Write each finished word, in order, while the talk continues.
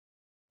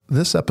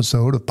This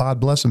episode of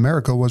Pod Bless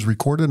America was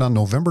recorded on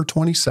November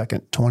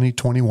 22nd,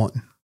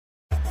 2021.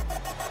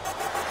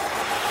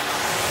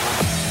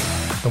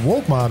 The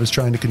woke mob is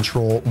trying to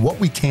control what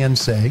we can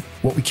say,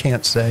 what we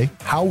can't say,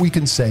 how we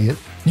can say it.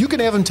 You can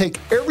have them take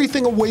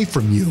everything away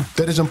from you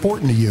that is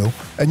important to you,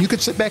 and you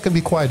could sit back and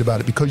be quiet about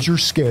it because you're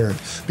scared.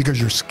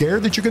 Because you're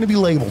scared that you're going to be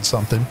labeled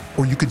something,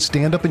 or you could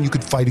stand up and you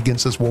could fight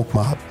against this woke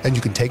mob, and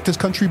you can take this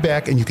country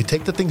back, and you can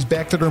take the things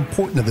back that are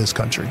important to this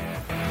country.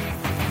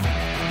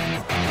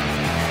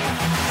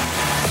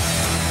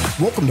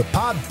 Welcome to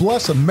Pod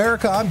Bless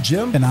America. I'm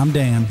Jim. And I'm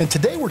Dan. And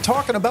today we're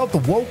talking about the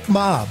woke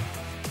mob.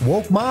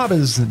 Woke mob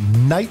is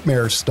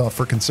nightmare stuff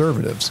for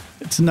conservatives.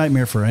 It's a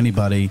nightmare for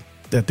anybody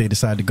that they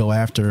decide to go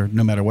after,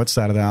 no matter what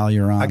side of the aisle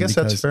you're on. I guess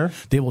that's fair.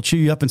 They will chew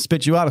you up and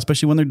spit you out,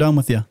 especially when they're done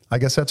with you. I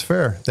guess that's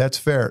fair. That's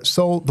fair.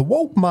 So the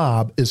woke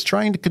mob is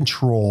trying to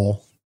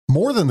control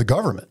more than the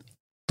government.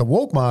 The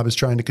woke mob is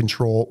trying to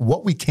control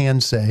what we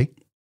can say,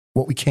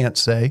 what we can't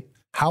say,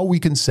 how we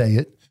can say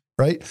it,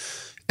 right?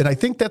 And I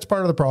think that's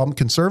part of the problem.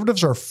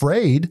 Conservatives are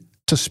afraid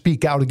to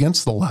speak out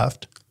against the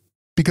left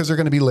because they're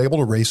going to be labeled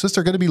a racist.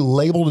 They're going to be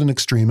labeled an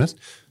extremist.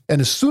 And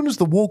as soon as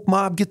the woke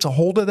mob gets a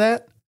hold of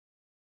that,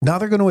 now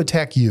they're going to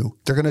attack you.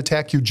 They're going to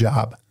attack your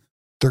job.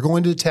 They're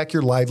going to attack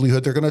your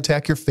livelihood. They're going to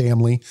attack your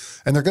family.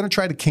 And they're going to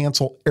try to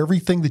cancel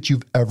everything that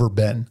you've ever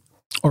been.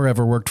 Or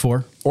ever worked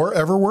for. Or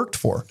ever worked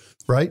for,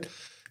 right?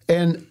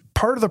 And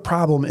part of the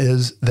problem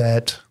is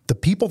that the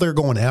people they're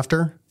going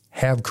after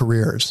have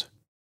careers.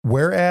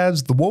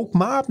 Whereas the woke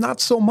mob, not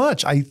so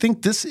much. I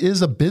think this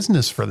is a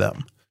business for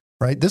them,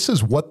 right? This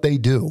is what they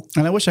do.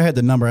 And I wish I had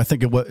the number. I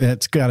think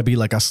it's got to be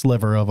like a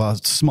sliver of a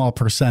small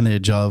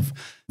percentage of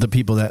the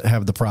people that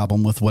have the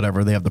problem with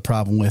whatever they have the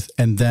problem with.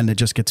 And then it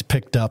just gets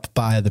picked up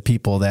by the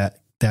people that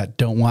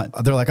don't want.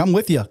 They're like, I'm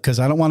with you because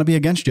I don't want to be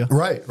against you.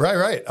 Right.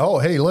 Oh,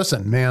 hey,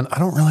 listen, man, I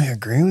don't really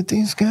agree with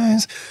these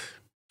guys,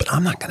 but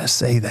I'm not going to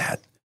say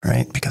that,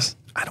 right? Because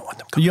I don't want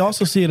them coming. You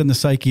also see it in the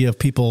psyche of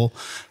people,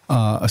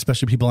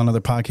 especially people on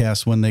other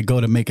podcasts, when they go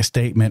to make a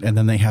statement and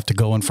then they have to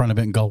go in front of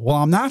it and go, well,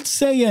 I'm not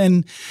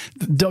saying,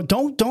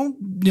 don't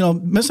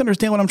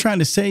misunderstand what I'm trying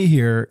to say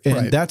here. And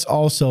right. That's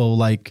also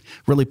like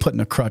really putting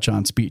a crutch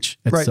on speech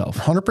itself.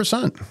 Right.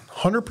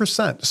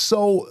 100%.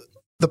 So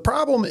the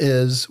problem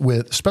is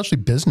with especially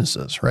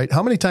businesses, right?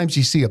 How many times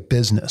do you see a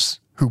business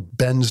who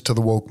bends to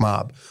the woke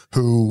mob,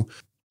 who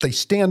they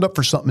stand up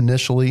for something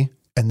initially,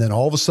 and then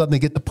all of a sudden they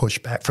get the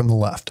pushback from the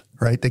left,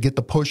 right? They get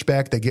the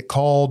pushback, they get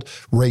called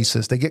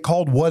racist, they get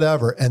called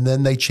whatever, and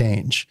then they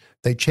change.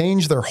 They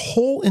change their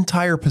whole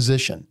entire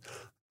position.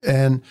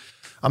 And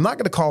I'm not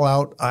going to call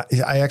out, I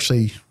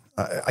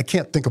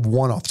can't think of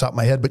one off the top of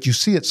my head, but you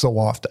see it so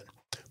often.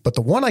 But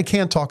the one I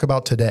can talk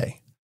about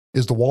today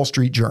is the Wall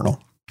Street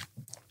Journal.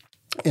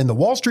 And the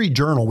Wall Street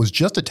Journal was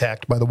just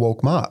attacked by the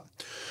woke mob.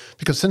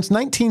 Because since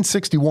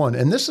 1961,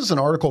 and this is an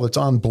article that's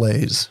on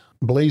Blaze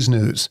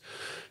News,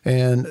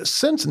 and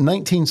since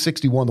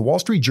 1961, the Wall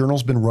Street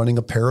Journal's been running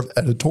a pair of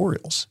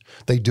editorials.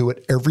 They do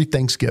it every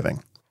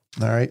Thanksgiving,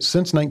 all right,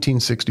 since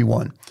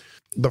 1961.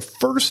 The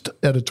first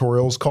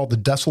editorial is called The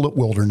Desolate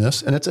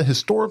Wilderness, and it's a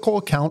historical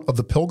account of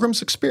the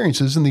Pilgrims'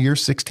 experiences in the year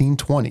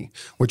 1620,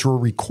 which were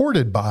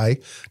recorded by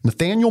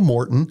Nathaniel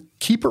Morton,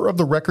 keeper of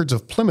the records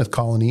of Plymouth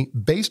Colony,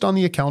 based on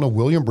the account of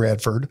William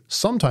Bradford,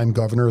 sometime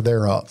governor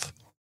thereof.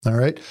 All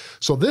right,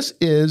 so this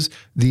is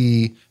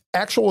the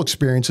actual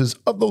experiences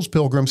of those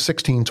pilgrims,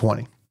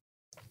 1620.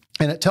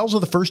 And it tells of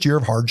the first year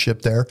of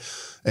hardship there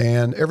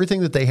and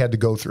everything that they had to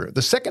go through.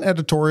 The second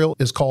editorial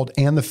is called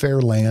And the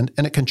Fair Land,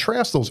 and it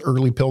contrasts those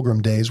early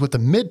pilgrim days with the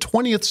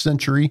mid-20th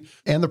century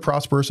and the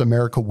prosperous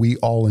America we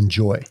all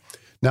enjoy.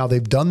 Now,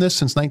 they've done this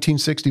since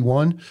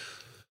 1961.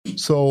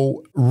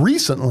 So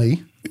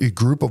recently, a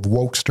group of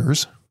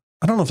wokesters,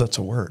 I don't know if that's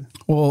a word.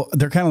 Well,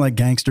 they're kind of like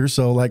gangsters,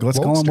 so like let's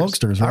call them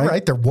wokesters, right? All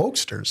right, they're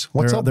wokesters.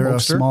 What's up, they're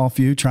wokester? A small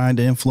few trying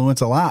to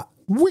influence a lot.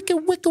 Wicked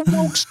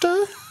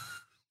wokester.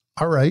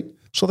 All right.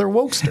 So they're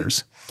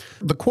wokesters.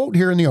 The quote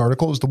here in the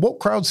article is the woke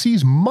crowd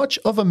sees much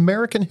of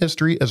American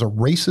history as a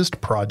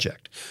racist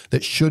project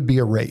that should be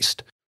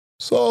erased.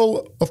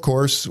 So, of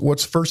course,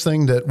 what's the first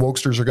thing that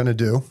wokesters are going to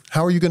do?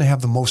 How are you going to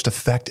have the most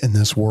effect in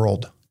this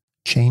world?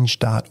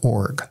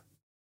 Change.org.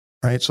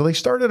 Right? So they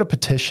started a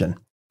petition.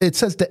 It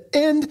says to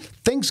end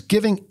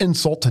Thanksgiving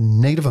insult to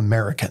Native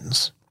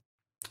Americans.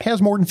 It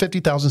has more than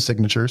 50,000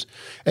 signatures.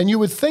 And you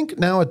would think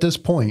now at this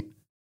point,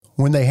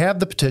 when they have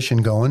the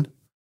petition going,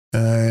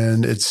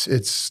 and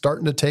it's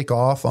starting to take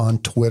off on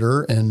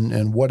Twitter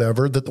and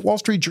whatever, that the Wall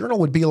Street Journal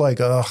would be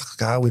like, oh,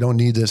 God, we don't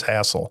need this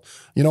hassle.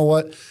 You know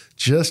what?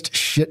 Just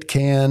shit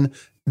can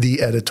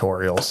the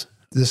editorials.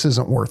 This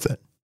isn't worth it.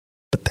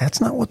 But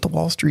that's not what the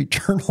Wall Street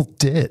Journal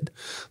did.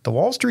 The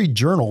Wall Street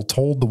Journal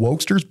told the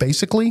wokesters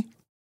basically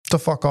to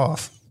fuck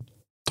off.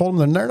 Told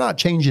them that they're not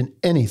changing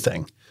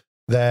anything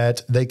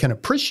that they can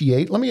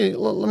appreciate. Let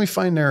me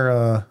find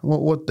their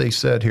what they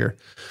said here.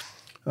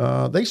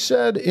 They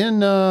said in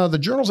the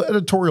Journal's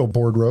editorial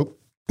board wrote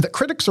that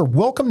critics are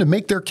welcome to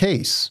make their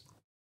case,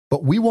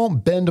 but we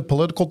won't bend to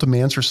political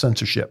demands or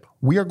censorship.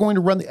 We are going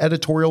to run the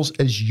editorials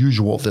as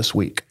usual this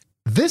week.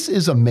 This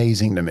is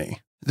amazing to me.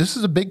 This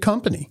is a big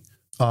company.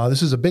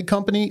 This is a big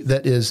company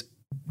that is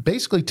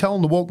basically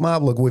telling the woke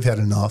mob, look, we've had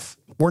enough.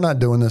 We're not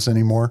doing this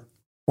anymore.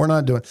 We're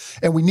not doing,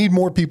 and we need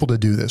more people to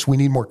do this. We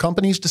need more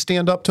companies to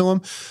stand up to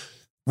them.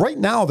 Right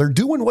now, they're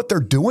doing what they're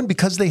doing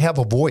because they have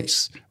a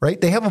voice, right?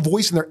 They have a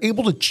voice and they're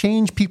able to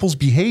change people's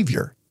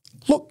behavior.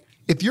 Look,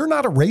 if you're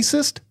not a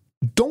racist,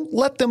 don't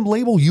let them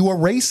label you a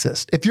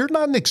racist. If you're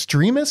not an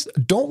extremist,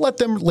 don't let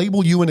them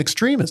label you an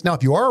extremist. Now,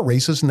 if you are a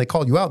racist and they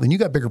call you out, then you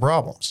got bigger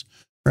problems,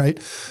 right?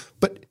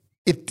 But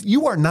if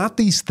you are not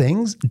these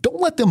things,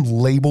 don't let them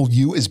label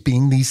you as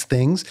being these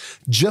things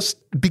just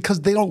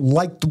because they don't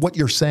like what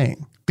you're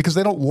saying, because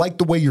they don't like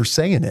the way you're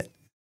saying it.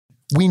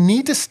 We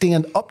need to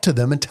stand up to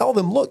them and tell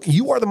them, look,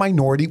 you are the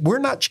minority. We're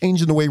not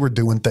changing the way we're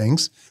doing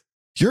things.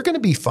 You're going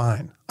to be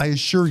fine. I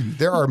assure you.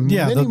 There are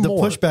many the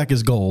more. pushback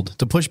is gold.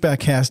 The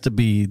pushback has to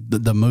be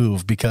the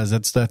move, because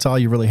that's all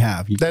you really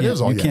have. You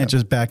can't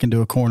just back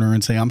into a corner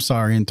and say, I'm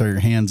sorry, and throw your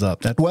hands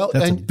up. That's a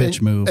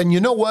bitch move. And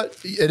you know what?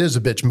 It is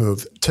a bitch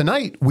move.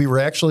 Tonight, we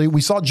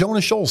saw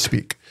Jonas Scholes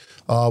speak.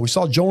 We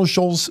saw Jonas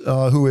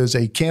Scholes, who is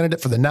a candidate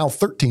for the now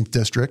 13th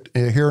district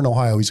here in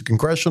Ohio. He's a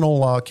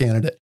congressional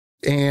candidate.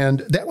 And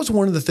that was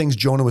one of the things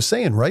Jonah was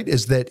saying, right,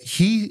 is that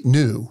he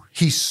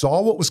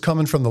saw what was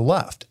coming from the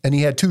left, and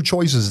he had two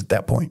choices at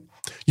that point.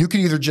 You could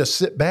either just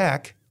sit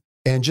back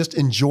and just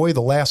enjoy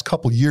the last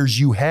couple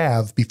years you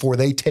have before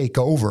they take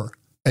over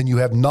and you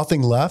have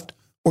nothing left,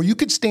 or you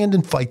could stand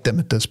and fight them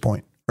at this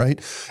point,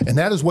 right? And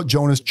that is what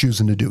Jonah's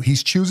choosing to do.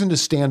 He's choosing to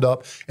stand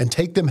up and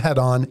take them head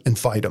on and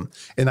fight them.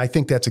 And I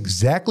think that's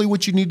exactly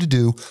what you need to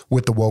do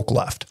with the woke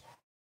left.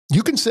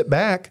 You can sit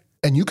back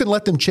and you can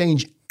let them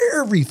change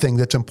everything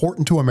that's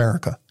important to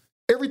America,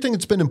 everything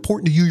that's been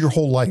important to you your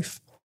whole life,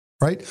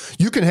 right?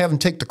 You can have them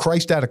take the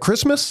Christ out of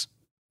Christmas.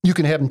 You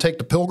can have them take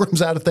the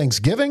pilgrims out of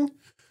Thanksgiving.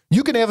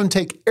 You can have them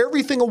take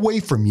everything away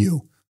from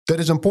you that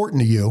is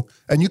important to you.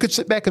 And you could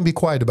sit back and be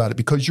quiet about it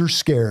because you're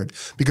scared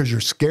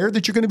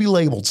that you're going to be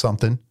labeled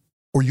something,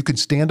 or you can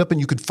stand up and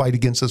you can fight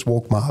against this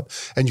woke mob,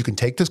 and you can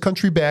take this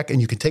country back,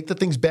 and you can take the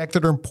things back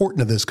that are important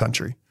to this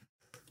country.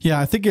 Yeah,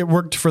 I think it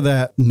worked for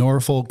that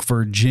Norfolk,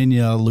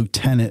 Virginia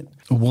Lieutenant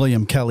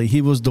William Kelly.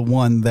 He was the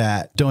one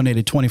that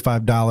donated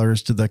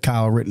 $25 to the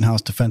Kyle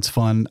Rittenhouse Defense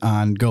Fund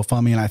on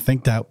GoFundMe, and I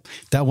think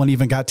that one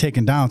even got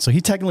taken down. So he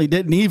technically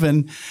didn't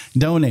even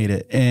donate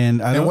it.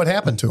 And what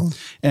happened to him?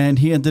 And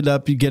he ended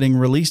up getting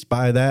released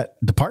by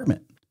that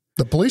department.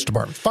 The police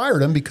department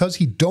fired him because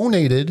he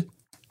donated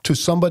to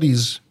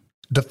somebody's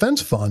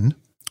defense fund.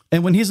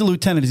 And when he's a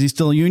lieutenant, is he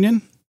still a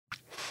union?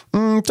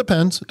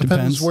 Depends.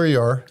 Depends where you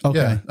are. Okay.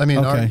 Yeah. I mean,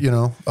 okay.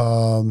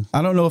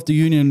 I don't know if the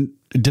union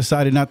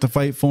decided not to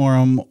fight for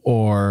him,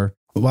 or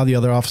while the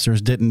other officers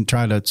didn't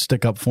try to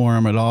stick up for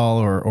him at all,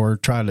 or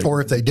try to.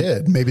 Or if they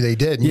did, maybe they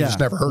did. And you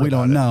just never heard about it. We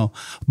don't know.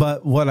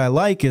 But what I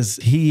like is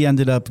he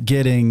ended up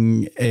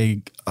getting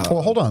a.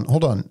 Well, hold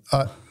on.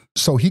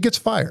 So he gets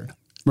fired.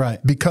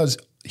 Right. Because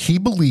he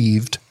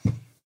believed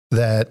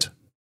that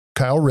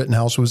Kyle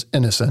Rittenhouse was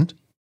innocent,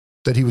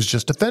 that he was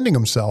just defending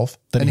himself.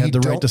 That he had the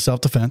right to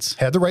self-defense.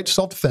 Had the right to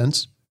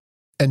self-defense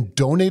and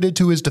donated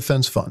to his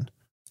defense fund,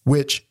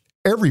 which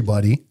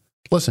everybody,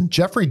 listen,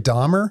 Jeffrey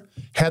Dahmer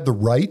had the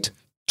right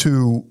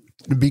to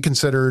be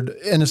considered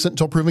innocent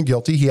until proven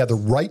guilty. He had the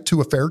right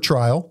to a fair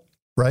trial,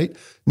 right?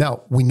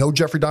 Now, we know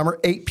Jeffrey Dahmer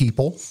ate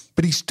people,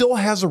 but he still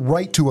has a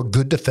right to a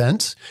good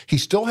defense. He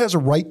still has a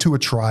right to a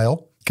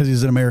trial. Because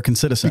he's an American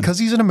citizen. Because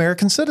he's an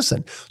American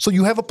citizen. So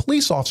you have a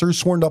police officer who's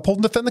sworn to uphold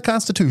and defend the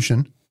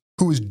Constitution,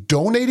 who is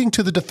donating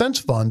to the defense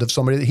fund of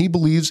somebody that he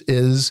believes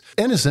is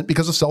innocent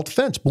because of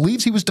self-defense,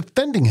 believes he was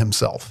defending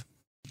himself,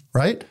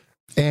 right?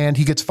 And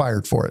he gets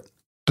fired for it.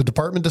 The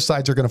department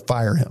decides they're going to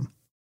fire him.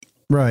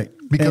 Right.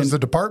 Because the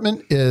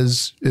department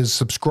is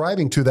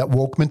subscribing to that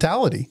woke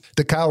mentality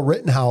that Kyle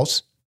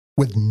Rittenhouse,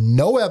 with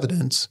no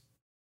evidence,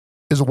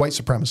 is a white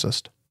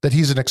supremacist, that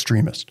he's an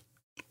extremist.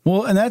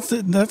 Well, and that's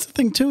the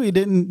thing too. He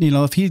didn't,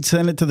 if he'd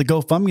sent it to the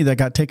GoFundMe that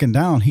got taken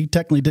down, he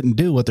technically didn't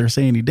do what they're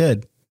saying he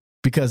did,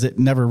 because it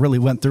never really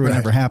went through. It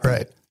never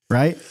happened.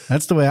 Right.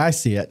 That's the way I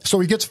see it. So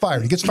he gets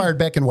fired. He gets fired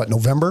back in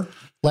November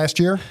last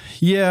year?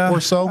 Yeah.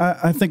 Or so?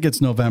 I think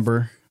it's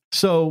November.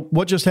 So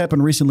what just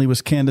happened recently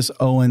was Candace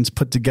Owens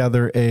put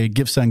together a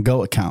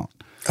GiveSendGo account.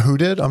 Who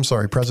did? I'm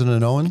sorry,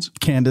 President Owens?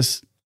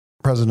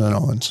 President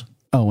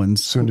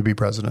Owens. Soon to be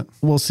president.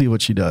 We'll see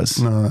what she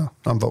does. No.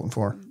 I'm voting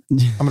for her.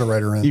 I'm going to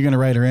write her in. You're going to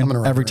write her in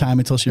every time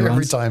until she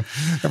runs?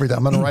 Every time.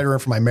 I'm going to write her in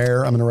for my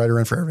mayor. I'm going to write her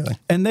in for everything.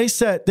 And they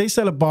set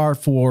a bar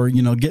for,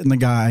 getting the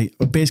guy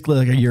basically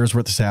like a year's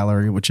worth of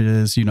salary, which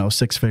is,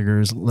 6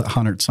 figures,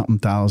 100-something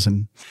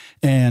thousand.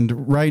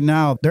 And right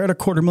now they're at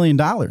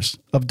 $250,000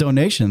 of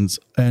donations.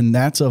 And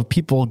that's of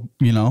people,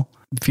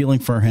 feeling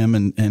for him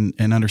and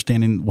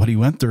understanding what he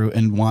went through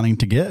and wanting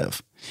to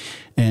give.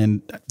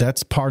 And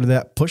that's part of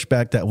that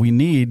pushback that we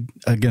need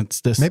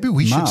against this. Maybe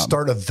we should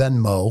start a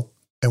Venmo,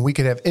 and we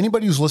could have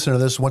anybody who's listening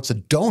to this wants to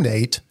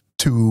donate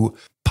to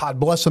Pod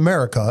Bless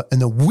America,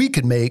 and then we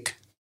could make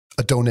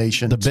a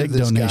donation. The big to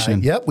this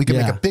donation. Guy. Yep. We can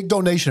Yeah. make a big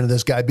donation to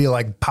this guy. Be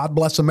like, God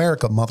bless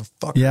America,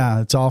 motherfucker.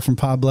 Yeah, it's all from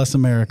Pod Bless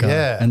America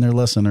and their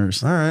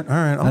listeners. All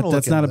right.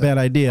 That's not a bad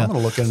idea. I'm going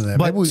to look into that.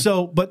 But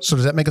so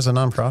does that make us a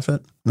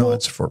nonprofit? No,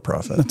 it's for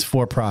profit. It's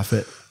for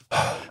profit.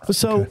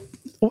 So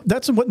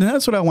that's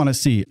what I want to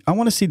see. I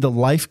want to see the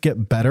life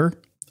get better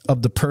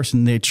of the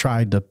person they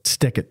tried to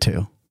stick it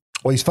to.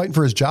 Well, he's fighting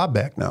for his job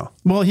back now.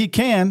 Well, he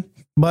can,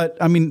 but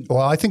I mean,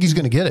 well, I think he's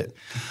going to get it.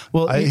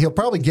 Well, he'll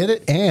probably get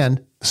it.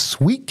 And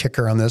sweet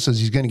kicker on this is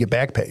he's going to get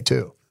back pay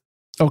too.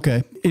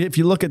 Okay. If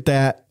you look at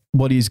that,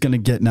 what he's going to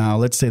get now,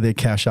 let's say they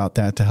cash out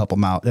that to help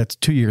him out. That's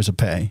 2 years of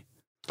pay.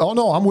 Oh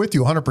no, I'm with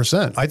you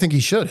 100%. I think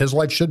he should. His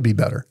life should be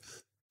better.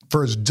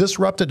 For as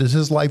disrupted as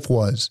his life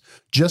was,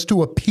 just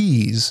to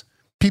appease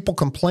people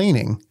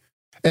complaining.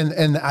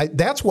 And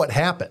that's what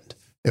happened.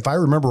 If I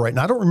remember right, and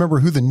I don't remember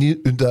who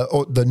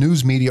the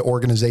news media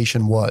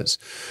organization was.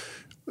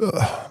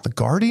 The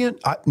Guardian?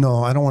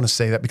 No, I don't want to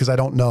say that because I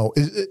don't know.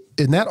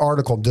 In that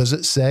article, does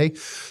it say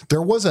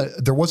there was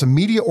a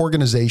media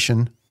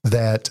organization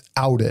that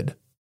outed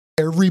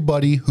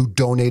everybody who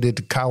donated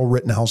to Kyle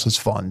Rittenhouse's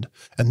fund,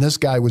 and this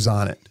guy was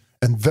on it,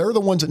 and they're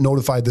the ones that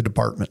notified the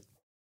department.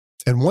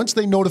 And once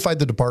they notified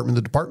the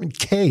department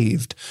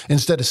caved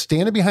instead of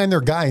standing behind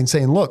their guy and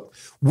saying, look,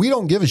 we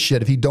don't give a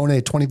shit if he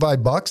donated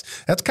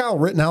 $25. That's Kyle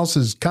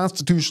Rittenhouse's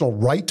constitutional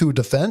right to a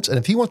defense. And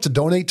if he wants to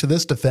donate to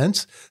this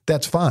defense,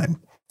 that's fine.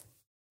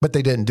 But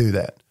they didn't do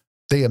that.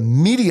 They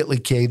immediately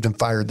caved and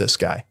fired this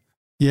guy.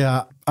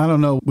 Yeah. I don't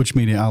know which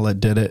media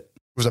outlet did it.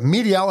 It was a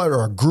media outlet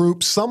or a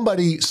group.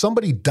 Somebody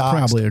doxed.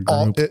 Probably a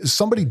group.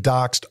 Somebody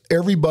doxed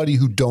everybody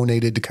who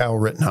donated to Kyle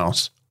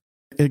Rittenhouse.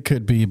 It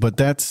could be, but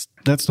that's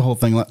the whole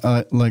thing.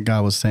 Like I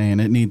was saying,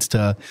 they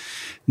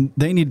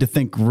need to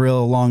think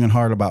real long and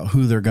hard about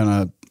who they're going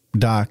to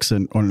dox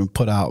or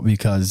put out,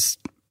 because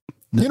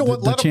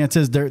the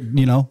chances they're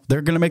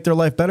going to make their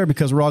life better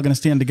because we're all going to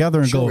stand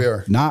together and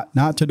go,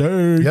 not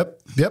today.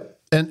 Yep.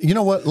 And you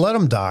know what? Let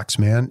them dox,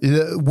 man.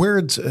 Where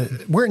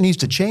it needs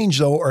to change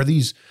though are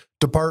these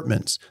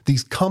departments,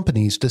 these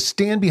companies to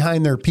stand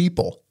behind their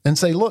people and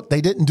say, look,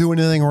 they didn't do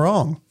anything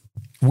wrong.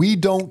 We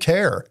don't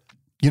care.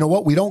 You know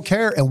what? We don't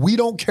care. And we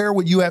don't care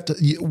what you have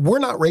to. We're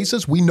not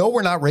racist. We know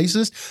we're not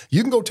racist.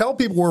 You can go tell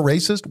people we're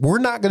racist. We're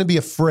not going to be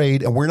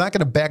afraid, and we're not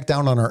going to back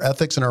down on our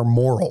ethics and our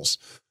morals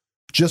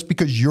just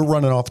because you're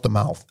running off the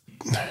mouth.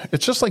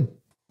 It's just like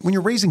when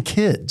you're raising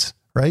kids,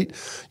 right?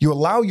 You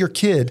allow your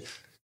kid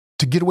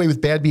to get away with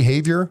bad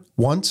behavior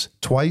once,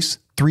 twice,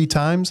 3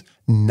 times.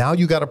 Now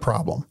you got a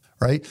problem,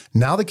 right?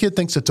 Now the kid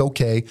thinks it's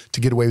okay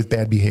to get away with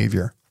bad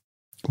behavior.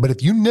 But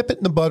if you nip it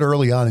in the bud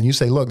early on and you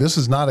say, look, this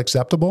is not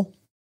acceptable,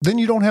 then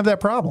you don't have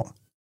that problem.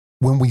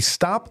 When we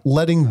stop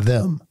letting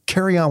them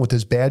carry on with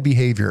this bad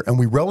behavior and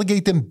we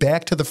relegate them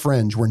back to the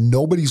fringe where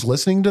nobody's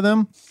listening to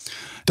them,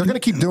 they're going to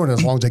keep doing it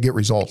as long as they get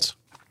results.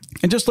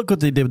 And just look what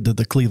they did to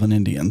the Cleveland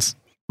Indians,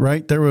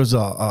 right? There was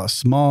a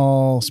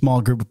small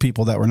group of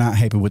people that were not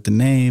happy with the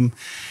name.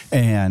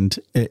 And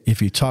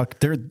if you talk,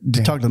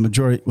 talk to the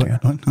majority.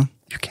 What? Huh?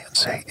 You can't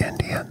say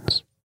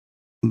Indians.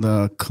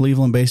 The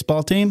Cleveland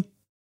baseball team?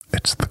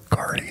 It's the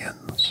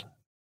Guardians.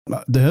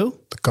 The who?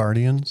 The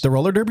Guardians. The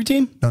roller derby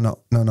team?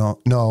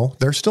 No.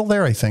 They're still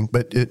there, I think,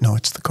 but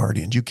it's the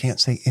Guardians. You can't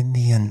say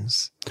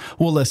Indians.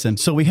 Well, listen,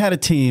 so we had a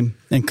team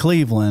in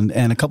Cleveland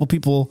and a couple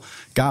people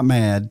got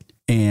mad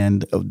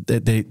and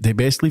they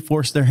basically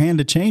forced their hand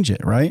to change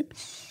it, right?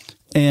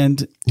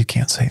 And you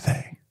can't say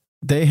they.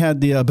 They had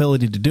the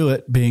ability to do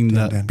it, being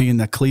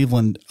the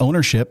Cleveland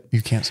ownership.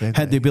 You can't say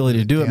had the ability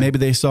to do it. Maybe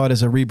they saw it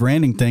as a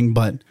rebranding thing,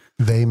 but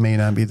they may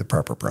not be the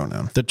proper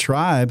pronoun. The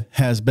tribe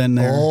has been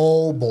there.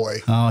 Oh boy.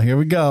 Oh, here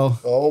we go.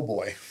 Oh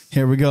boy.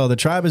 Here we go. The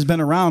tribe has been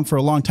around for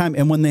a long time,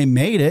 and when they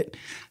made it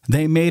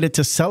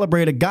to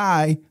celebrate a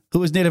guy who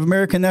was Native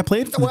American that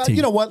played for the team.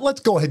 You know what? Let's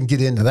go ahead and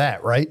get into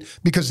that, right?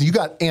 Because you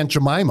got Aunt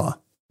Jemima.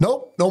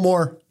 Nope, no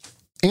more.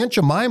 Aunt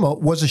Jemima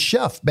was a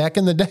chef back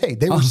in the day.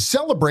 They were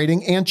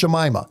celebrating Aunt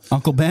Jemima.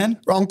 Uncle Ben?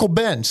 Uncle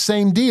Ben,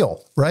 same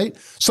deal, right?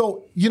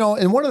 So,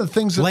 and one of the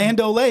things that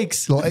Land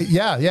O'Lakes.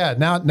 Yeah.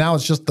 Now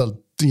it's just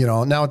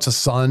now it's a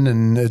son,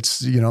 and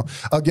it's,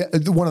 again,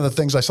 one of the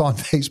things I saw on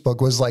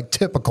Facebook was like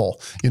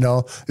typical,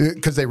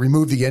 because they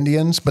removed the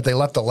Indians, but they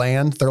left the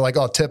land. They're like,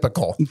 oh,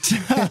 typical.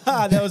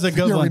 That was a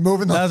good one.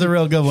 That was a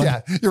real good one.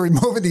 Yeah. You're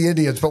removing the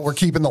Indians, but we're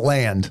keeping the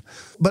land.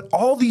 But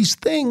all these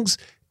things.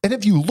 And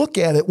if you look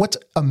at it, what's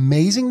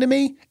amazing to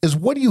me is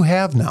what do you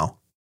have now?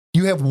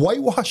 You have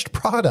whitewashed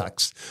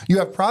products. You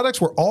have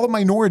products where all the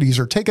minorities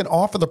are taken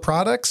off of the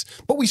products,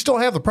 but we still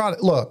have the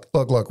product. Look,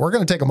 we're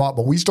going to take them off,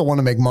 but we still want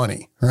to make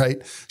money,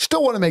 right?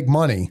 Still want to make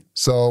money.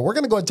 So we're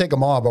going to go ahead and take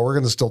them off, but we're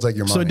going to still take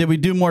your money. So did we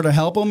do more to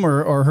help them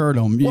or hurt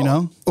them,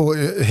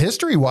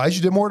 History-wise,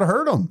 you did more to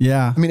hurt them.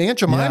 Yeah. I mean, Aunt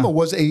Jemima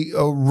was a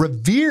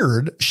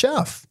revered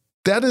chef.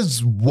 That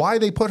is why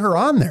they put her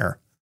on there.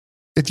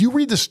 If you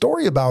read the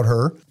story about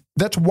her,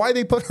 that's why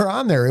they put her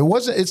on there.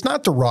 It's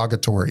not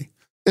derogatory.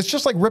 It's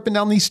just like ripping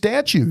down these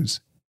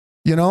statues.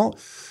 You know,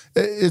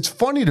 it's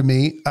funny to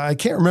me. I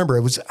can't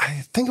remember.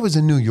 I think it was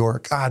in New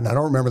York. And I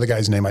don't remember the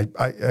guy's name.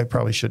 I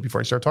probably should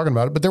before I start talking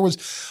about it. But there was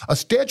a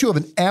statue of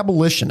an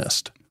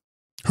abolitionist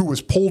who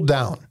was pulled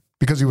down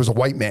because he was a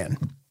white man.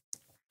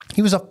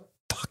 He was a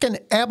fucking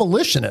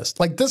abolitionist.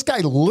 Like, this guy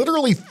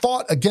literally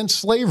fought against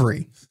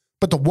slavery.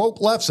 But the woke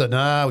left said,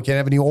 nah, we can't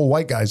have any old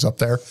white guys up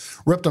there.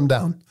 Ripped them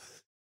down.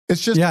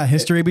 It's just,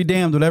 history be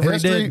damned, whatever he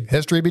did.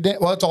 History be damned.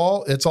 Well,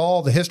 it's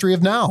all the history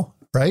of now,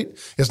 right?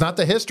 It's not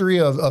the history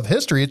of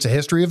history. It's a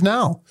history of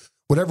now.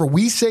 Whatever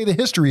we say the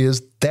history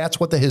is, that's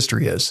what the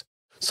history is.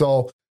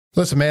 So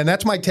listen, man,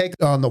 that's my take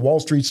on the Wall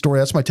Street story.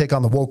 That's my take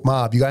on the woke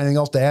mob. You got anything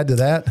else to add to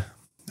that?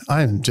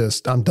 I'm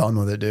done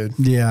with it, dude.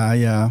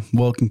 Yeah.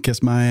 Woke can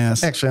kiss my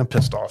ass. Actually, I'm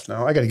pissed off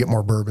now. I got to get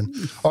more bourbon.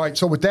 All right.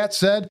 So with that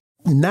said,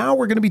 now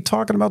we're going to be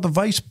talking about the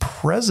vice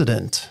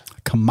president.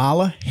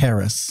 Kamala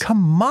Harris.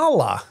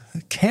 Kamala.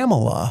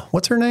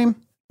 What's her name?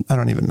 I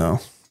don't even know.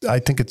 I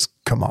think it's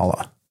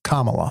Kamala.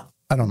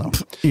 I don't know.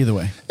 Either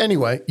way.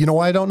 Anyway, you know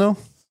why I don't know?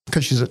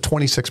 Because she's at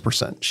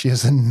 26%. She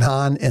is a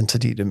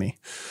non-entity to me.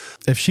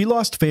 If she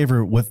lost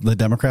favor with the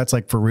Democrats,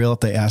 like for real, if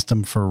they asked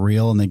them for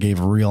real and they gave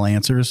real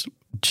answers,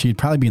 she'd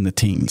probably be in the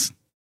teens.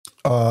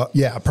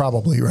 Yeah,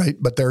 probably, right?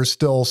 But there's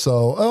still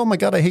oh my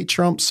God, I hate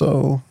Trump,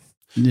 so...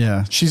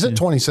 Yeah. She's at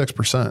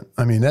 26%.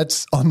 I mean,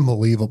 that's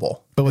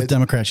unbelievable. But with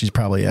Democrats, she's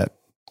probably at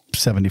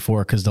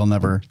 74 because they'll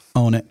never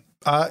own it.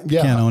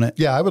 Yeah. Can't own it.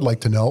 Yeah, I would like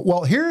to know.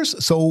 Well, here's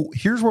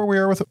where we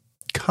are with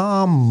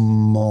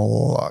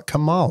Kamala.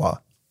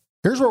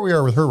 Here's where we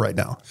are with her right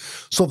now.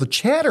 So the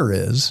chatter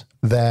is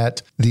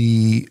that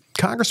the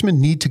congressmen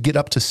need to get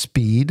up to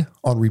speed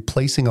on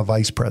replacing a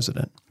vice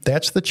president.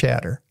 That's the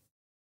chatter.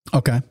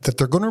 Okay. That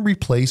they're going to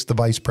replace the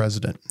vice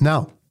president.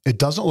 Now, it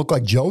doesn't look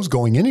like Joe's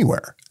going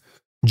anywhere.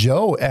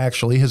 Joe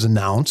actually has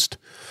announced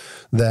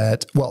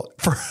that, well,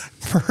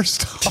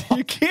 first off,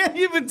 you can't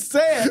even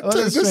say it.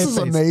 This is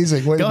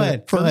amazing. Wait a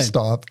minute. First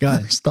off,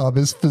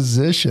 his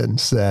physician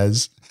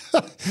says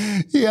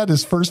he had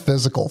his first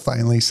physical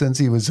finally since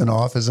he was in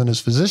office, and his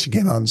physician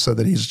came out and said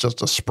that he's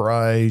just a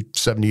spry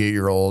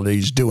 78-year-old.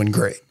 He's doing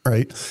great,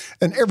 right?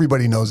 And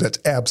everybody knows that's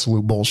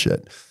absolute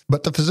bullshit.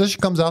 But the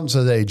physician comes out and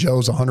says, hey,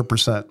 Joe's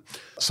 100%.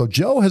 So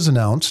Joe has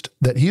announced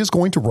that he is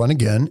going to run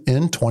again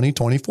in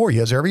 2024. He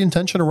has every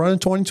intention to run in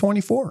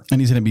 2024. And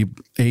he's going to be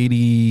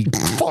 80.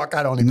 Fuck,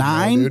 I don't even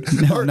know,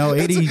 dude. No,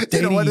 80.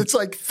 You know what? It's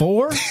like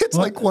 4. It's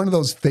like one of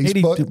those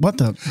Facebook. 80, what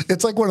the?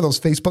 It's like one of those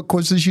Facebook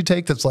quizzes you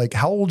take that's like,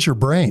 how old's your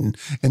brain?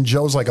 And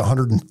Joe's like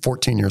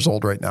 114 years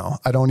old right now.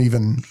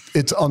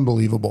 It's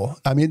unbelievable.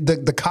 I mean,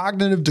 the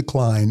cognitive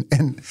decline,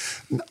 and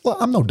well,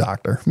 I'm no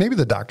doctor. Maybe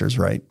the doctor's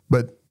right,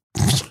 but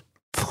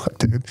fuck,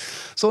 dude.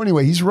 So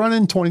anyway, he's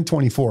running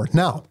 2024.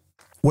 Now,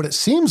 what it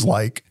seems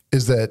like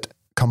is that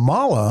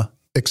Kamala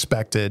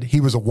expected he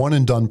was a one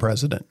and done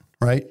president,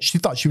 right? She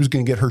thought she was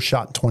going to get her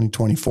shot in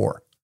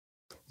 2024.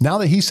 Now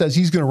that he says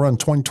he's going to run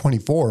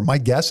 2024, my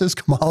guess is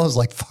Kamala's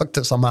like, fuck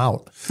this, I'm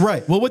out.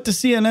 Right. Well, with the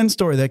CNN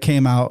story that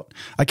came out,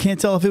 I can't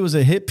tell if it was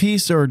a hit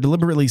piece or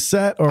deliberately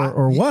set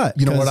or what.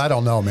 You know what? I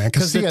don't know, man.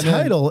 Because the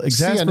title,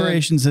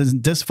 Exasperations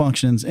and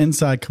Dysfunctions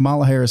Inside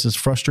Kamala Harris's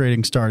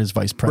Frustrating Start as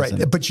Vice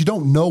President. Right. But you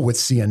don't know with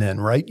CNN,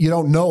 right? You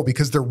don't know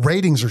because their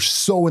ratings are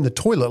so in the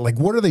toilet. Like,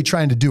 what are they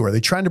trying to do? Are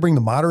they trying to bring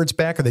the moderates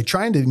back? Are they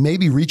trying to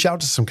maybe reach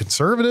out to some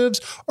conservatives?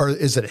 Or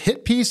is it a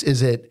hit piece?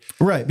 Is it...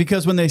 Right.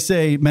 Because when they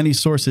say many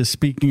sources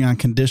speak on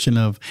condition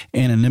of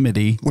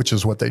anonymity, which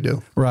is what they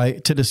do,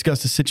 right, to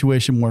discuss the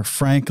situation more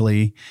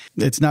frankly,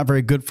 it's not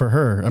very good for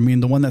her. I mean,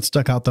 the one that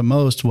stuck out the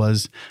most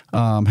was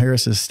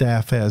Harris's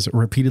staff has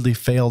repeatedly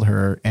failed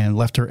her and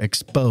left her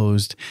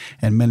exposed,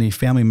 and many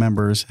family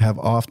members have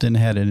often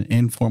had an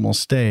informal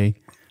stay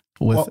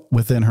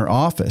within her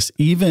office.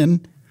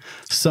 Even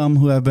some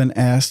who have been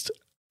asked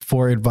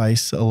for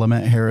advice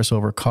lament Harris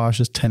over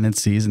cautious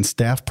tendencies and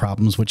staff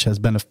problems, which has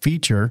been a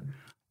feature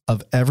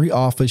of every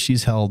office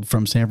she's held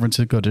from San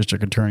Francisco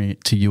District Attorney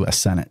to U.S.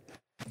 Senate.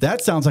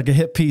 That sounds like a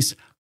hit piece.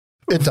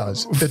 It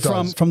does. It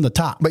does. From the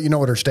top. But you know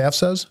what her staff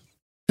says?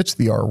 It's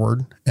the R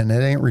word, and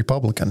it ain't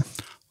Republican.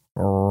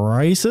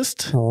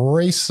 Racist?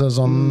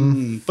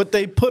 Racism. But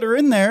they put her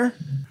in there.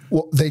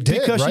 Well, they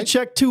did, because right? she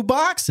checked 2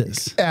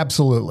 boxes.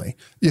 Absolutely.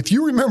 If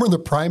you remember the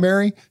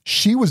primary,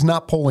 she was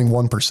not polling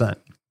 1%,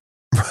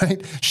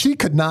 right? She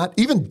could not,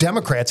 even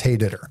Democrats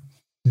hated her.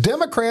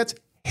 Democrats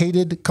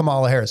hated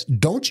Kamala Harris.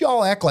 Don't you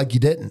all act like you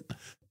didn't.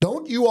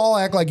 Don't you all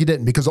act like you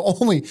didn't, because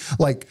only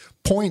like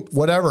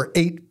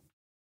 8%.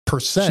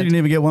 She didn't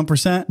even get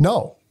 1%?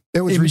 No,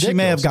 it was ridiculous. She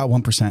may have got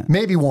 1%.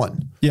 Maybe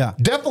 1. Yeah.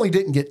 Definitely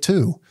didn't get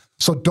 2.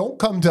 So don't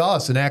come to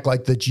us and act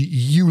like that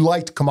you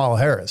liked Kamala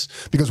Harris,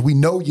 because we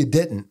know you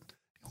didn't.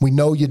 We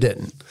know you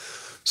didn't.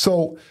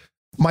 So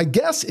my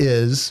guess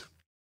is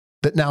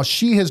that now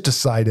she has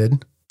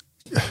decided,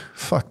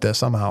 fuck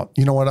this, I'm out.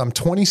 You know what? I'm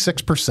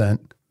 26%.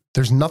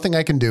 There's nothing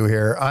I can do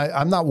here.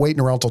 I'm not waiting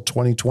around till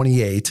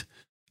 2028.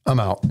 I'm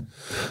out.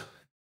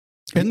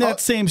 In that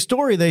same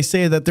story, they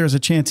say that there's a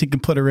chance he can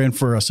put her in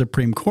for a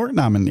Supreme Court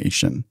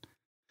nomination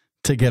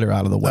to get her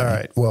out of the way. All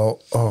right.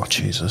 Well, oh,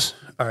 Jesus.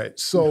 All right.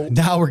 So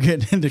now we're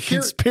getting into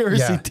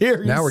conspiracy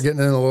theories. Now we're getting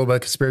into a little bit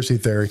of conspiracy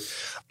theory.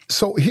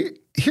 So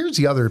here's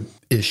the other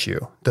issue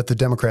that the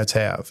Democrats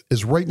have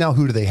is right now,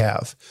 who do they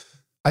have?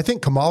 I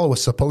think Kamala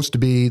was supposed to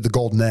be the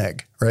golden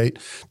egg, right?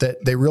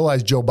 That they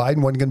realized Joe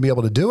Biden wasn't going to be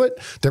able to do it.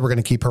 They were going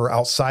to keep her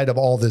outside of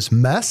all this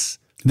mess.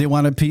 They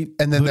wanted Pete,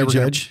 and then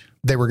Buttigieg.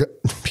 They were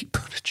Pete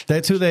Buttigieg.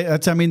 That's who they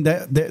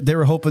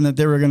were hoping that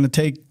they were going to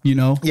take,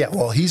 Yeah,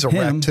 well, he's a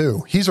wreck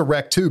too. He's a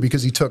wreck too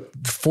because he took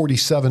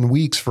 47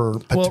 weeks for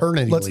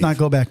paternity leave. Let's not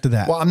go back to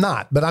that. Well, I'm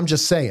not, but I'm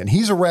just saying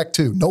he's a wreck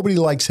too. Nobody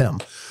likes him.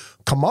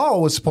 Kamala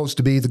was supposed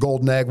to be the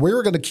golden egg. We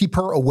were going to keep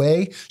her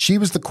away. She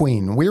was the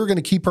queen. We were going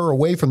to keep her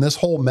away from this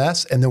whole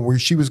mess. And then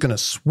she was going to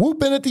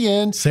swoop in at the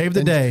end. Save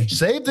the day.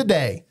 Save the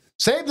day.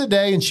 Save the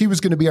day. And she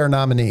was going to be our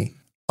nominee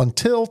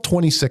until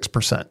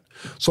 26%.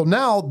 So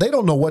now they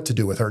don't know what to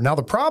do with her. Now,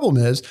 the problem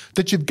is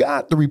that you've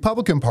got the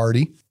Republican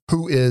Party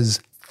who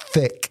is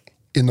thick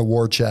in the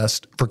war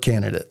chest for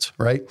candidates,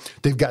 right?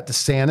 They've got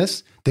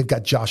DeSantis. They've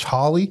got Josh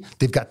Hawley.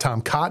 They've got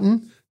Tom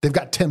Cotton. They've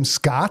got Tim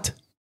Scott.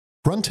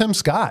 Run Tim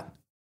Scott.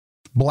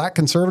 Black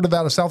conservative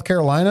out of South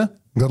Carolina.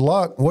 Good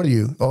luck. What are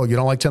you? Oh, you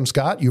don't like Tim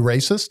Scott? You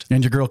racist?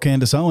 And your girl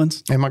Candace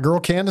Owens. And my girl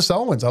Candace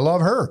Owens. I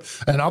love her.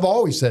 And I've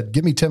always said,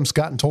 give me Tim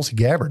Scott and Tulsi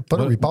Gabbard.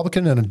 Put a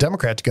Republican and a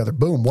Democrat together.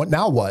 Boom. What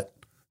now? What?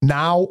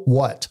 Now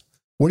what?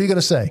 What are you going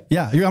to say?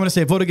 Yeah, I'm going to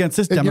say, vote against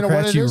this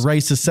Democrat, you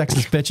racist,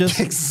 sexist bitches.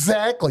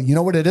 Exactly. You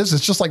know what it is?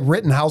 It's just like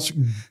Rittenhouse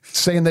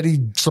saying that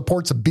he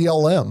supports a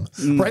BLM.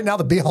 Right now,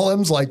 the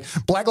BLM's like,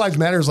 Black Lives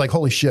Matter is like,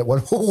 holy shit,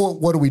 what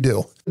do we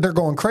do? They're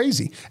going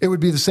crazy. It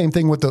would be the same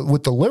thing with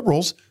the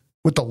liberals,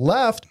 with the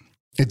left.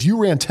 If you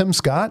ran Tim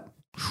Scott,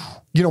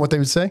 you know what they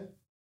would say?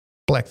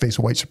 Blackface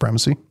of white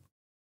supremacy.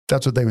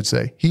 That's what they would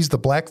say. He's the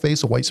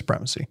blackface of white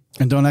supremacy.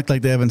 And don't act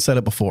like they haven't said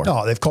it before.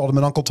 No, they've called him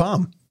an Uncle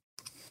Tom.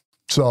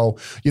 So,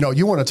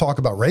 you want to talk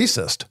about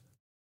racist,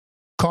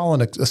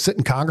 calling a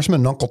sitting congressman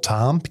an Uncle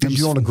Tom because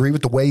you don't agree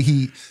with the way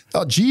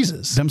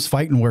Jesus. Them's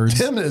fighting words.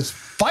 Tim is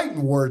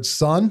fighting words,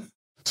 son.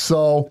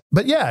 So,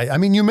 but yeah, I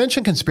mean, you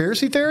mentioned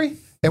conspiracy theory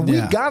and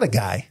we've got a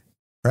guy,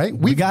 right?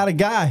 We got a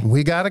guy.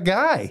 We got a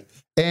guy.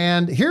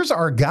 And here's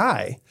our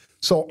guy.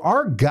 So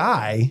our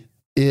guy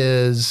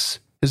his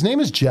name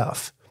is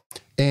Jeff.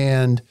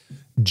 And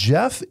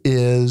Jeff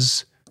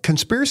is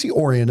conspiracy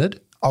oriented.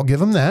 I'll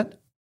give him that.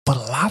 But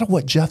a lot of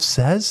what Jeff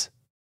says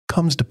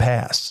comes to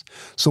pass.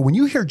 So when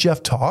you hear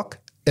Jeff talk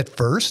at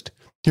first,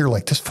 you're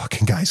like, this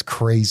fucking guy's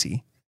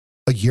crazy.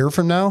 A year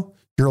from now,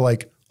 you're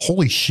like,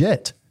 holy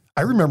shit.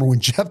 I remember when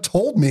Jeff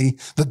told me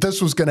that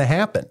this was going to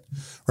happen,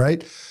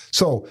 right?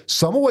 So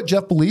some of what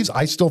Jeff believes,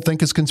 I still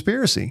think is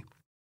conspiracy.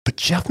 But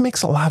Jeff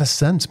makes a lot of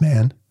sense,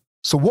 man.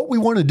 So what we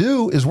want to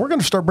do is we're going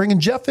to start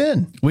bringing Jeff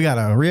in. We got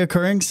a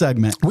reoccurring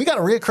segment. Here.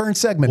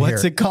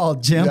 What's it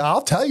called, Jim? Yeah,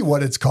 I'll tell you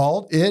what it's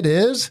called. It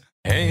is...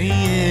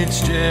 Hey,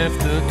 it's Jeff,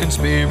 the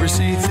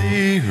conspiracy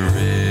theorist.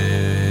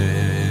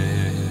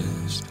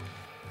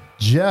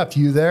 Jeff,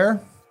 you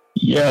there?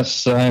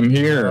 Yes, I'm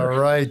here. All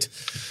right.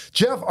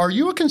 Jeff, are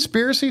you a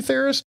conspiracy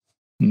theorist?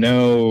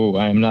 No,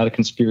 I'm not a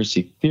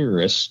conspiracy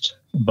theorist,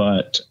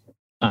 but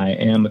I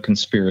am a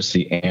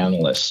conspiracy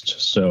analyst.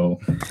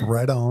 So,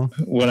 right on.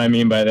 What I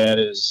mean by that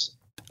is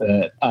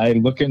that I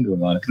look into a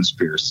lot of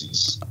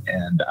conspiracies,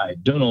 and I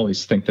don't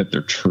always think that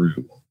they're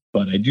true,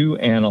 but I do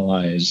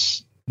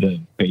analyze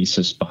the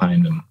basis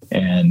behind them.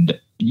 And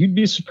you'd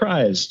be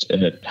surprised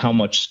at how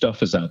much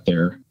stuff is out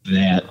there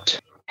that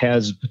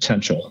has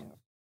potential.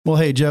 Well,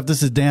 hey, Jeff,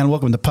 this is Dan.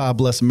 Welcome to Pod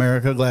Bless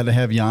America. Glad to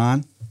have you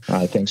on.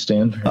 Thanks,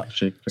 Dan.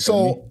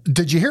 So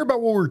did you hear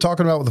about what we were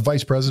talking about with the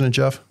vice president,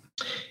 Jeff?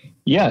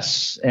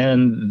 Yes.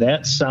 And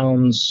that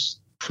sounds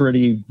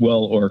pretty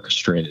well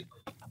orchestrated.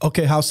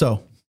 Okay. How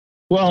so?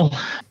 Well,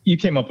 you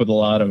came up with a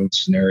lot of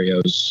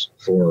scenarios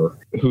for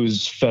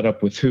who's fed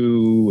up with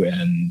who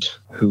and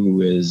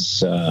who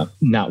is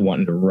not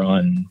wanting to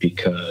run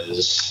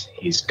because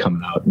he's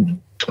coming out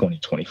in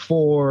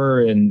 2024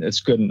 and it's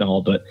good and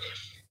all. But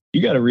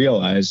you got to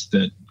realize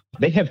that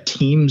they have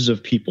teams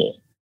of people,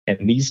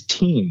 and these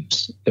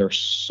teams, their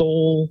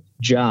sole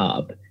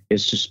job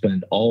is to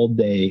spend all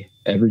day,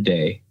 every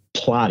day,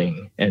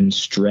 plotting and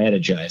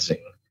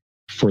strategizing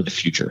for the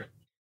future.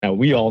 Now,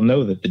 we all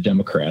know that the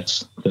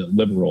Democrats, the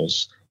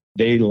liberals,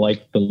 they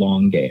like the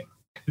long game.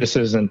 This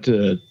isn't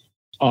an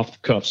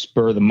off-the-cuff,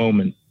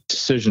 spur-of-the-moment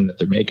decision that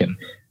they're making.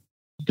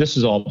 This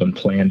has all been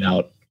planned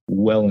out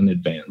well in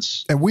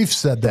advance. And we've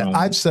said that.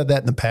 I've said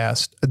that in the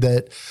past,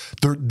 that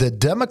the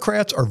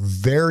Democrats are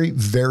very,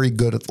 very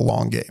good at the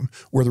long game,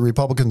 where the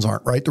Republicans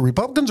aren't, right? The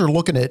Republicans are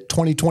looking at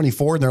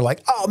 2024, and they're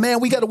like, oh, man,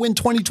 we got to win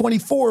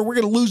 2024. We're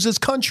going to lose this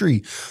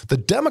country. The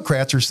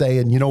Democrats are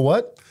saying, you know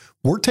what?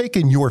 We're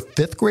taking your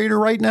fifth grader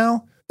right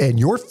now, and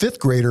your fifth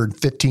grader in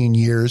 15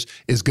 years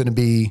is going to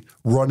be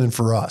running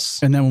for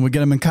us. And then when we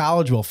get them in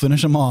college, we'll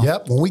finish them off.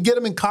 Yep. When we get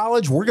them in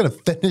college, we're going to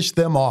finish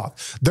them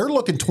off. They're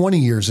looking 20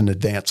 years in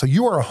advance. So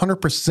you are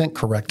 100%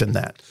 correct in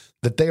that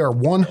they are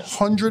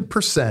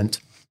 100%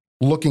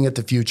 looking at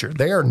the future.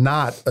 They are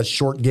not a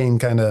short game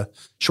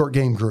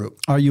group.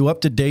 Are you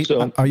up to date?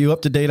 Are you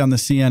up to date on the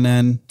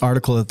CNN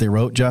article that they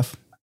wrote, Jeff?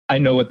 I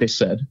know what they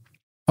said.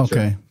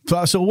 Okay.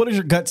 So what does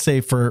your gut say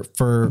for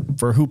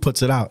who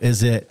puts it out?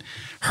 Is it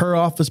her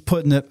office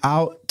putting it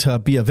out to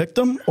be a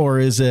victim, or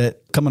is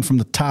it coming from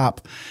the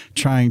top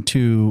trying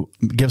to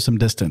give some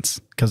distance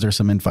because there's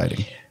some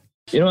infighting?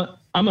 You know what?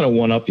 I'm going to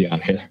one up you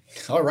on here.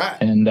 All right.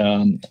 And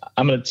I'm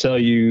going to tell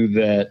you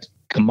that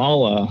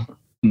Kamala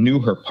knew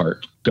her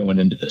part going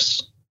into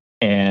this,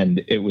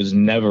 and it was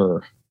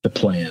never the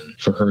plan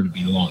for her to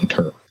be long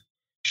term.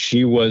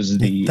 She was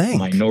the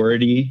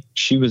minority.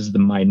 She was the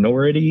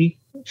minority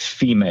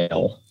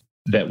female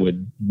that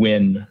would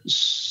win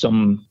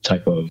some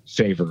type of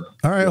favor.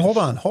 All right, hold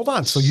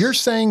on. So you're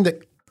saying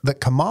that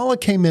Kamala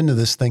came into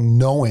this thing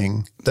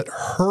knowing that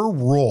her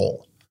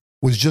role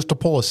was just to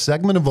pull a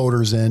segment of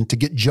voters in to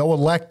get Joe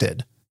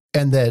elected,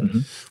 and that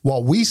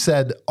while we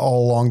said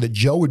all along that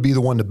Joe would be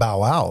the one to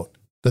bow out,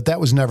 that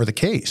was never the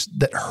case,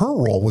 that her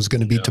role was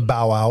going to be to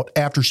bow out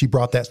after she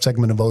brought that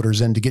segment of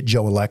voters in to get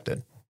Joe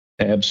elected.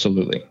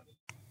 Absolutely.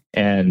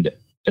 And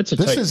this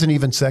isn't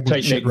even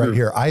segment shit right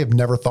here. I have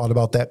never thought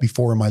about that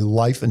before in my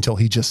life until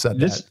he just said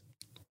that.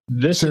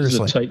 This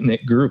Seriously. Is a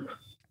tight-knit group.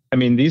 I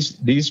mean,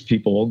 these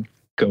people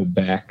go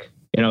back,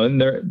 and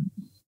they're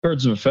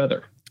birds of a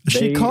feather.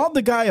 She called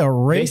the guy a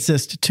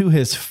racist to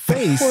his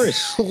face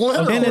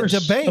in a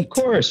debate. Of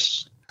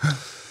course.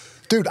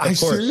 Dude, I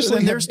seriously,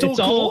 and they're still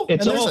cool.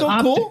 It's all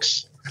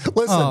optics. Cool?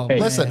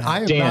 Listen,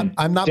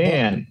 I'm not.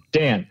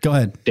 Dan. Go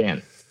ahead.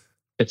 Dan.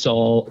 It's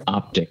all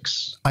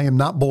optics. I am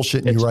not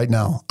bullshitting you right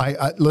now.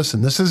 I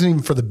listen, this isn't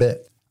even for the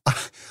bit.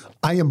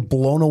 I am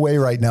blown away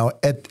right now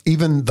at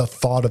even the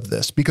thought of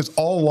this, because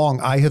all along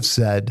I have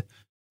said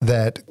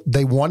that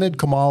they wanted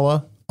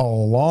Kamala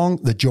all along,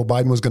 that Joe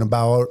Biden was going to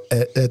bow out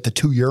at the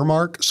 2-year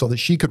mark so that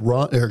she could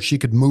run, or she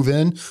could move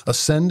in,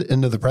 ascend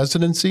into the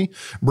presidency,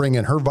 bring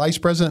in her vice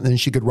president, and then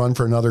she could run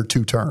for another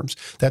 2 terms.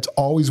 That's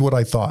always what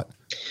I thought.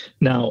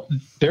 Now,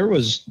 there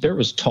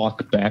was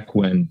talk back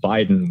when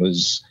Biden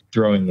was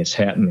throwing his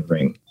hat in the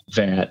ring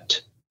that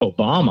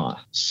Obama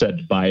said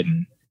to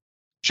Biden,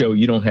 Joe,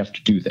 you don't have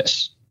to do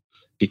this,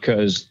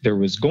 because there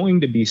was going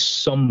to be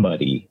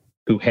somebody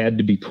who had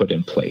to be put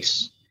in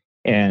place.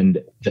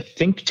 And the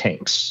think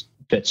tanks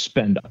that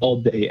spend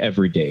all day,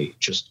 every day,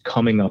 just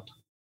coming up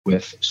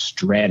with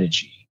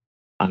strategy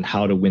on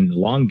how to win the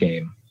long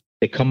game,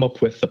 they come up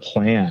with a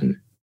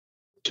plan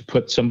to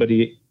put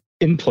somebody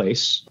in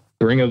place,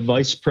 bring a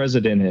vice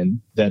president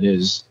in that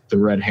is the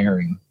red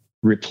herring,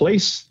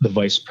 replace the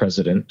vice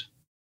president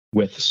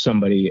with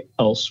somebody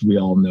else we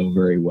all know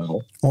very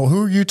well. Well,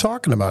 who are you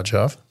talking about,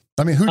 Jeff?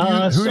 I mean, who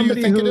do you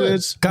think it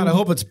is? God, I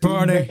hope it's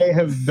Bernie. May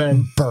have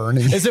been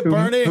Bernie. Is it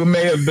Bernie? Who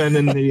may have been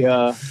in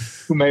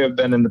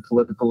the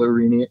political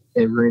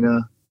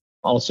arena?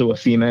 Also a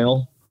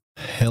female.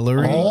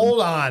 Hillary.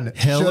 Hold on,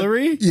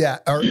 Hillary. Yeah.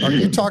 Are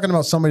you talking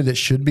about somebody that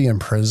should be in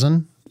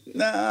prison?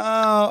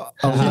 No.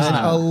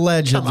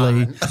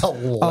 Allegedly.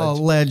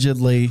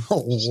 Allegedly.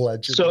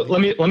 So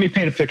let me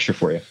paint a picture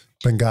for you.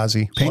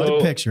 Benghazi. Paint the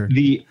picture.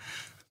 The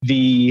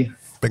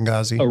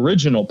Benghazi.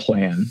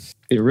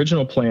 The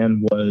original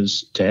plan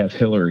was to have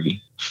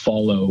Hillary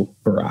follow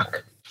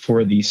Barack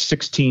for the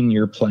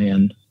 16-year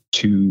plan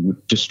to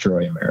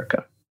destroy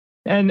America.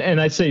 And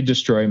I say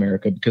destroy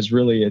America because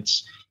really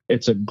it's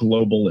a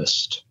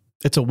globalist.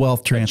 It's a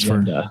wealth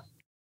transfer. Agenda.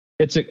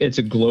 It's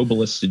a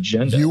globalist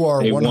agenda. You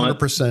are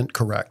 100%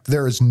 correct.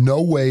 There is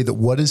no way that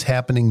what is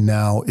happening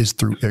now is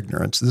through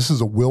ignorance. This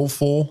is a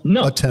willful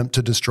attempt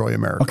to destroy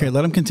America. Okay,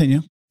 let him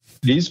continue.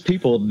 These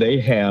people, they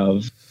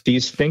have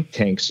these think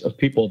tanks of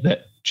people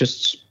that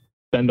just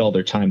spend all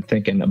their time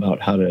thinking about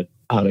how to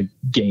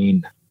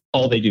gain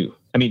all they do.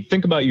 I mean,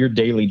 think about your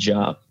daily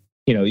job.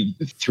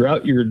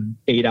 Throughout your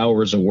 8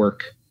 hours of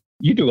work,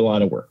 you do a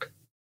lot of work,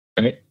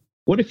 right?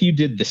 What if you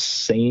did the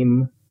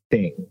same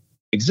thing,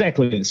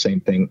 exactly the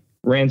same thing,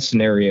 ran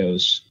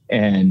scenarios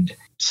and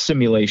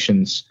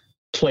simulations,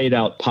 played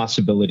out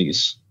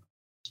possibilities,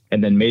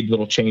 and then made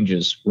little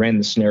changes, ran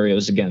the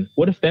scenarios again?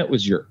 What if that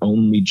was your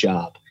only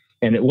job?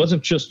 And it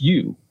wasn't just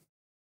you,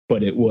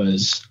 but it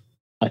was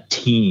a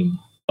team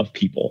of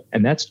people.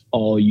 And that's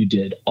all you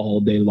did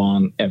all day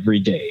long, every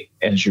day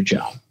as your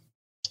job.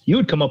 You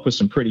would come up with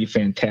some pretty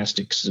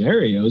fantastic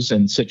scenarios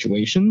and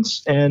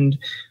situations and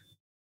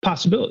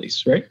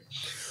possibilities, right?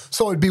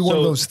 So it'd be one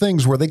of those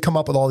things where they come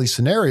up with all these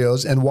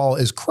scenarios, and while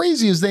as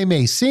crazy as they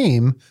may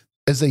seem,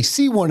 as they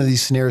see one of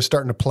these scenarios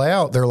starting to play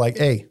out, they're like,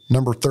 hey,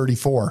 number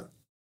 34,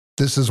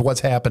 this is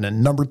what's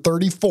happening. Number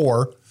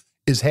 34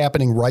 is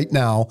happening right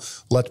now.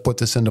 Let's put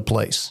this into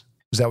place.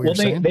 Is that what you're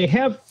saying? They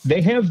have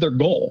their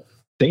goal.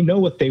 They know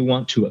what they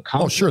want to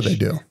accomplish. Oh, sure they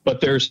do.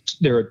 But there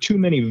are too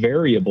many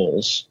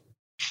variables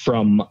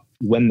from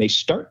when they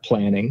start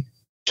planning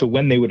to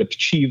when they would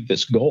achieve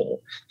this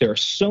goal. There are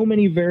so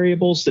many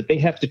variables that they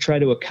have to try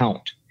to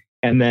account.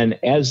 And then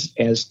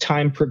as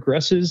time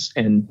progresses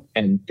and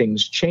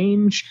things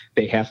change,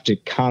 they have to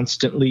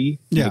constantly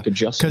make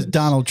adjustments. Because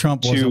Donald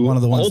Trump wasn't one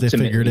of the ones they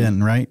figured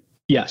in, right?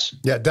 Yes.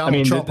 Yeah,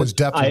 Donald Trump was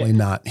definitely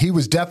not. He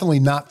was definitely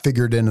not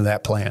figured into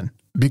that plan,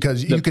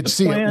 because you could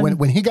see it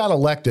when he got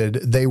elected,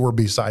 they were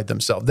beside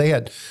themselves. They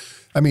had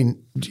I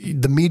mean,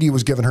 the media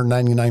was giving her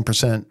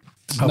 99%.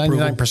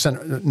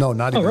 99%, no,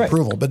 not even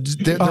approval, but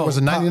there was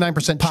a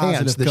 99%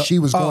 chance that she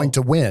was going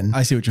to win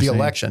the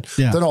election.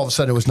 Yeah. Then all of a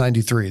sudden it was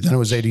 93, then it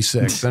was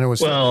 86, then it was,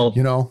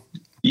 the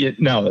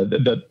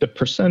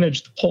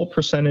percentage, the poll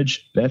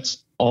percentage,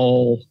 that's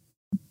all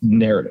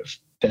narrative.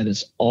 That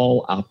is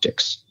all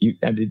optics.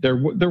 There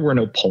were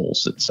no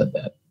polls that said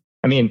that.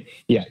 I mean,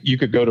 yeah, you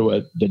could go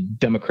to the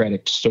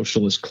Democratic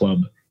Socialist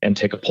Club and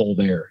take a poll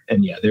there,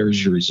 and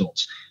there's your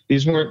results.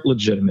 These weren't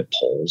legitimate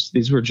polls.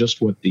 These were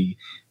just what the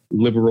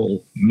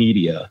liberal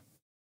media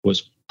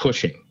was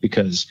pushing,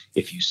 because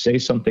if you say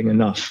something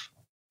enough,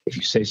 if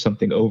you say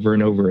something over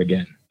and over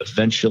again,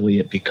 eventually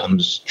it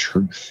becomes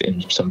truth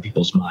in some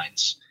people's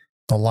minds.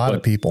 A lot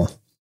of people.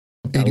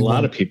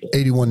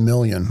 81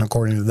 million,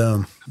 according to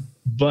them.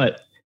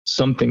 But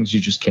some things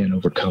you just can't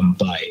overcome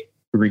by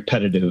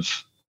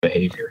repetitive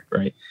behavior,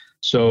 right?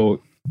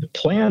 So the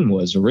plan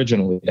was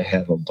originally to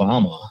have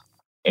Obama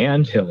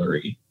and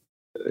Hillary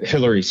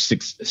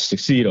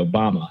succeed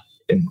Obama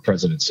in the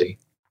presidency,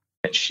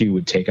 and she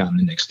would take on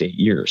the next 8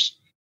 years.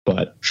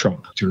 But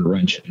Trump threw a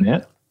wrench in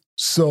that.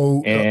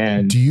 So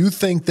do you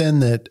think then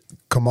that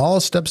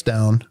Kamala steps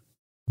down,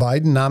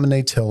 Biden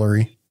nominates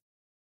Hillary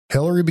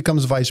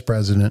becomes vice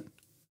president?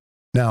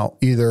 Now,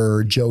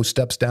 either Joe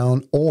steps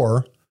down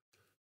or,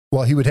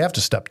 well, he would have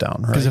to step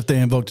down, right? Because if they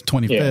invoked the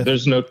 25th.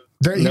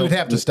 He would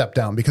have to step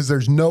down, because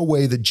there's no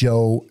way that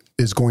Joe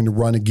is going to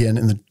run again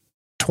in the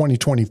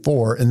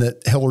 2024 and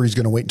that Hillary's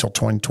going to wait until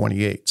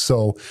 2028.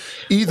 So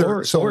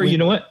either... Or you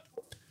know what?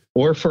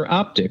 Or for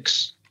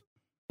optics,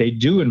 they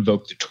do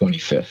invoke the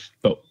 25th.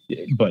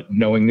 But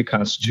knowing the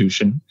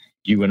Constitution,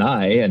 you and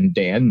I and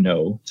Dan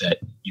know that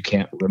you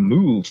can't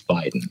remove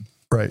Biden.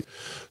 Right.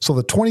 So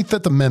the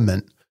 25th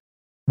Amendment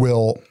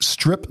will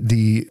strip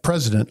the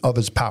president of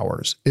his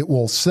powers. It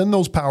will send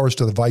those powers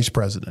to the vice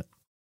president,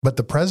 but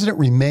the president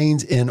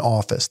remains in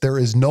office. There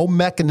is no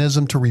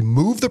mechanism to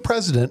remove the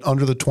president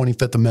under the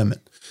 25th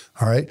Amendment.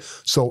 All right.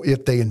 So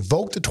if they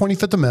invoke the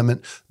 25th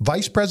Amendment,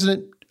 vice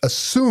president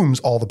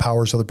assumes all the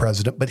powers of the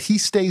president, but he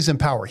stays in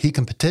power. He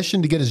can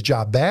petition to get his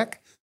job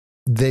back.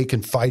 They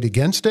can fight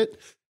against it.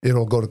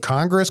 It'll go to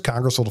Congress.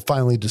 Congress will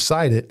finally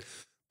decide it.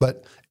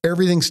 But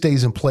everything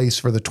stays in place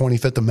for the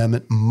 25th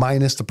Amendment,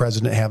 minus the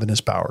president having his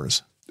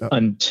powers.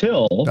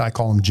 Until... I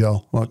call him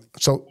Joe.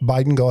 So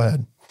Biden, go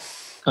ahead.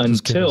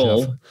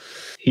 Until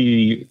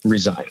he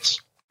resigns.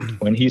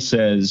 When he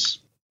says...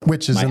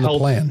 Which is in the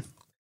plan.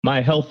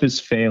 My health is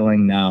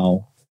failing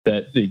now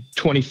that the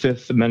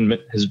 25th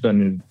Amendment has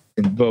been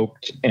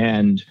invoked,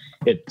 and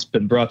it's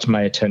been brought to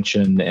my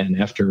attention,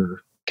 and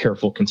after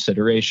careful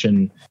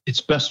consideration, it's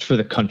best for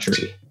the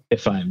country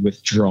if I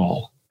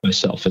withdraw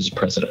myself as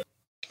president.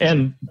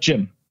 And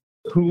Jim,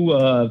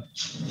 who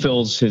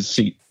fills his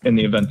seat in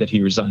the event that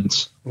he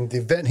resigns? The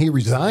event he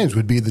resigns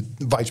would be the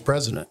vice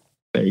president.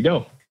 There you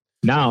go.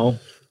 Now,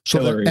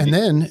 Hillary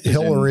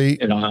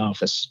in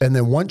office. And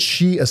then once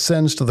she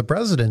ascends to the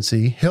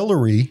presidency,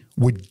 Hillary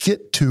would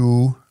get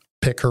to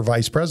pick her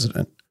vice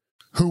president.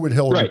 Who would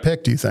Hillary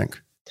pick, do you think?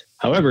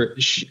 However,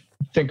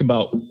 think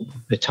about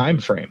the time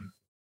frame.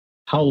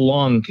 How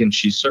long can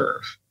she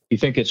serve? You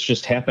think it's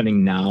just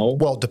happening now?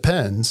 Well, it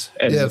depends.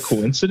 As a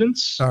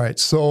coincidence? All right.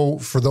 So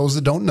for those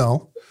that don't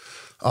know,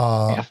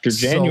 after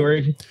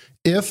January.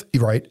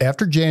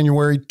 After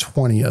January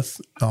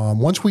 20th,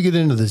 once we get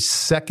into the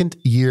second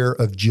year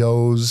of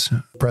Joe's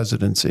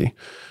presidency.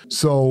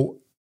 So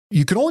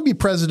you can only be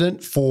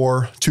president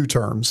for 2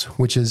 terms,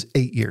 which is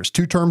 8 years.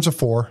 2 terms of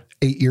 4,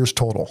 8 years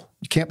total.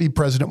 You can't be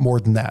president more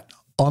than that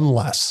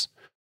unless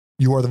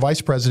you are the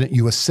vice president.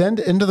 You ascend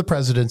into the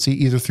presidency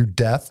either through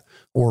death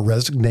or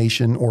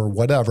resignation or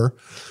whatever.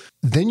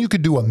 Then you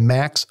could do a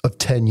max of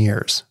 10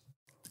 years.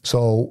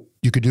 So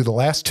you could do the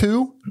last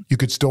 2. You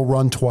could still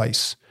run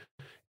twice.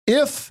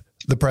 If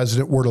the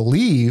president were to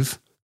leave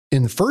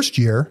in the first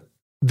year,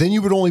 then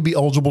you would only be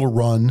eligible to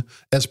run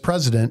as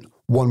president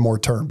 1 more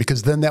term,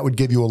 because then that would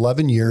give you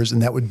 11 years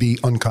and that would be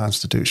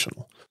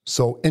unconstitutional.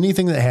 So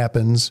anything that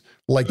happens,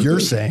 like you're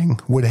saying,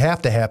 would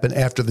have to happen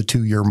after the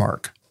 2-year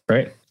mark.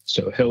 Right.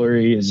 So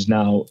Hillary is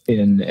now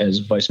in as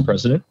vice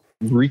president,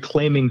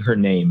 reclaiming her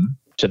name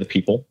to the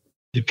people.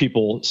 The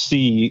people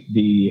see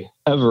the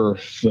ever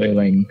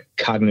failing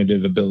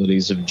cognitive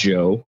abilities of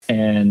Joe.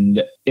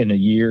 And in a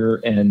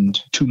year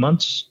and 2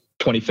 months,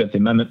 25th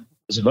Amendment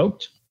is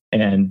invoked,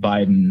 and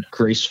Biden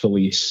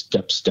gracefully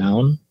steps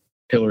down.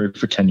 Hillary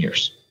for 10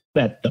 years.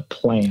 That's the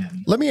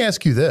plan. Let me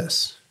ask you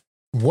this.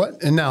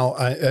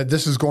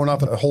 This is going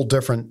off in a whole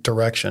different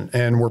direction,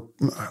 and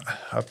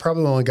I've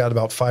probably only got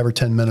about 5 or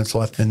 10 minutes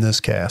left in this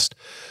cast.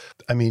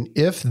 I mean,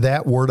 if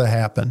that were to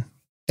happen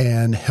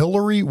and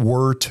Hillary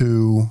were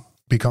to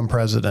become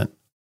president,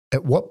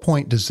 at what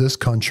point does this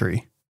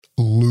country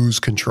lose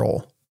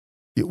control?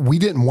 We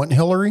didn't want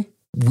Hillary.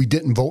 We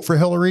didn't vote for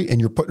Hillary,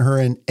 and you're putting her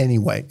in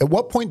anyway. At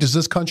what point does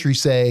this country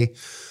say,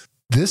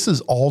 this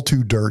is all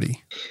too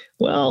dirty?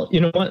 Well,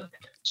 you know what?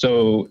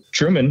 So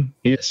Truman,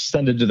 he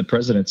ascended to the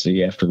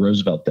presidency after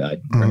Roosevelt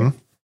died, right?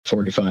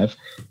 45.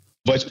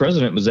 Vice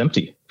president was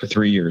empty for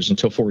 3 years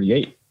until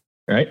 48.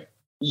 right?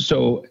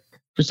 So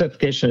first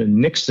application,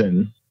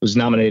 Nixon was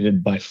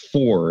nominated by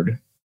Ford,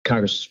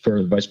 Congress,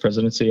 for the vice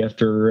presidency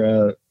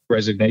after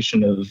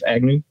resignation of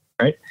Agnew,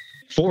 right?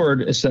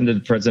 Ford ascended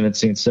the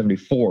presidency in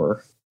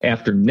 1974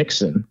 after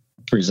Nixon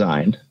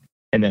resigned.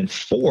 And then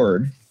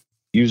Ford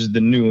used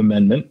the new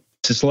amendment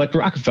to select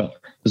Rockefeller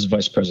as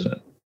vice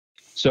president.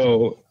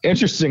 So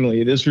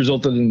interestingly, this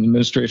resulted in an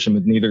administration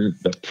with neither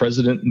the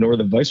president nor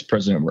the vice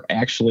president were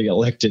actually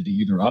elected to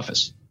either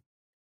office.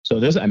 So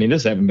this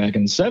happened back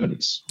in the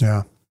 70s.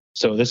 Yeah.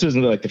 So this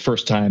isn't like the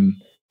first time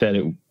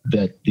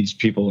that these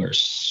people are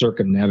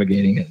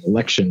circumnavigating an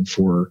election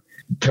for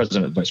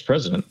president, vice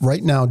president.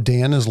 Right now,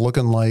 Dan is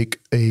looking like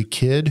a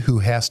kid who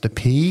has to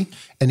pee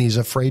and he's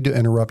afraid to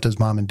interrupt his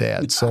mom and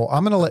dad. So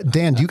I'm going to let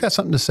Dan, do you got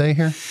something to say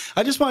here?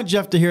 I just want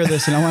Jeff to hear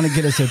this and I want to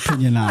get his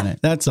opinion on it.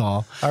 That's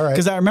all. All right.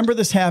 Because I remember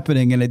this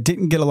happening and it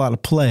didn't get a lot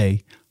of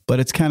play,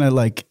 but it's kind of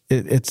like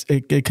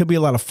it could be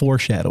a lot of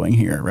foreshadowing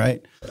here,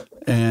 right?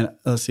 And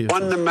let's see.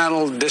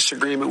 Fundamental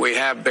disagreement we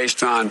have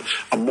based on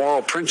a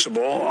moral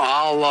principle.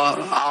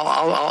 I'll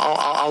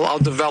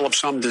develop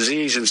some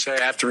disease and say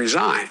I have to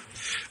resign.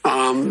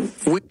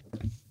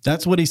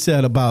 That's what he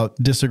said about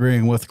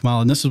disagreeing with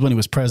Kamala, and this is when he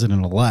was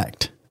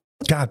president-elect.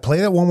 God, play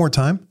that one more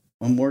time.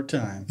 One more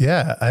time.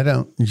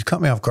 Yeah, you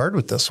caught me off guard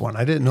with this one.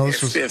 I didn't know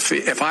this was.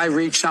 If I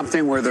reach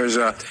something where there's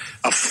a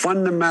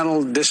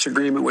fundamental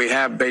disagreement we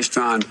have based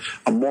on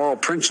a moral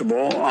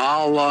principle,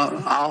 I'll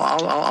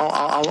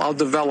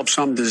develop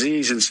some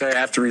disease and say I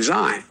have to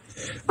resign.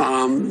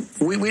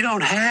 We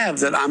don't have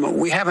that.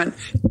 We haven't.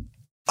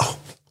 Oh,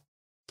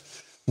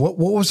 what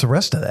was the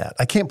rest of that?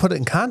 I can't put it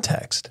in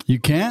context. You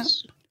can't?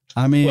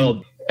 I mean,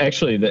 well,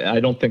 actually, I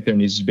don't think there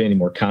needs to be any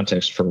more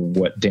context for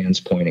what Dan's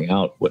pointing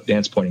out. What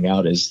Dan's pointing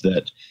out is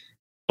that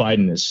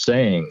Biden is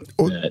saying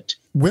that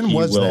he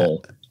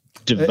will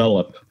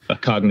develop a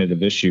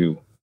cognitive issue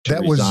to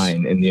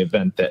resign in the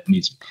event that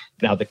needs.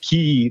 Now, the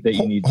key that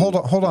you need. Hold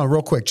on,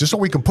 real quick, just so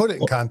we can put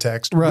it in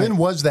context. Right. When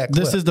was that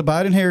clip? This is the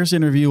Biden-Harris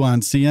interview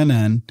on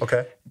CNN.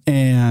 Okay.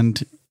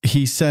 And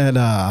he said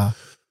that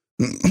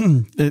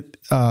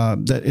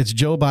it's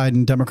Joe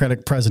Biden,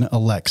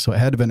 Democratic-president-elect. So it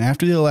had to have been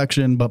after the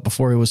election, but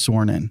before he was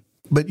sworn in.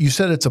 But you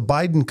said it's a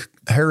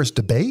Biden-Harris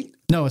debate?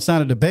 No, it's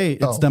not a debate.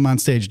 It's them on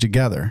stage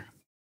together.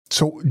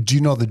 So do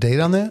you know the date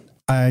on that?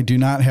 I do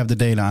not have the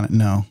date on it,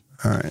 no.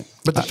 All right.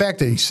 But the fact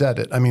that he said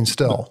it, I mean,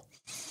 still.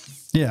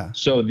 Yeah.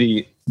 So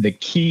the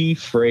key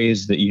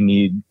phrase that you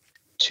need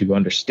to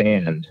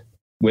understand,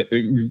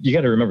 you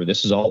got to remember,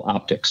 this is all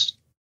optics,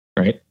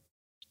 right?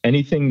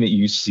 Anything that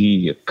you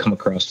see come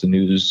across the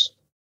news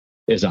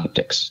is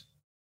optics.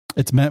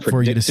 It's meant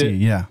for you to see,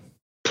 yeah.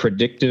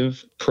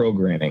 Predictive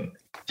programming.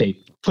 They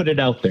put it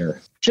out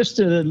there just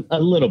a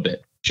little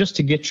bit, just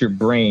to get your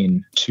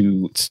brain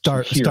to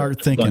start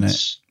thinking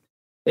it.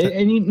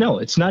 And no,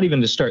 it's not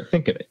even to start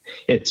thinking it.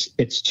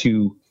 It's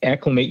to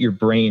acclimate your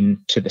brain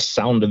to the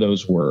sound of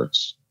those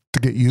words. To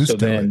get used to it.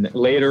 So then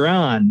later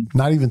on,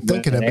 not even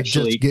thinking of it,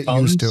 just get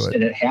used to it.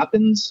 And it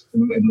happens,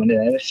 and when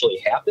it actually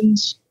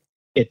happens,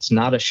 it's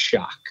not a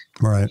shock.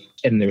 Right.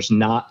 And there's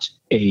not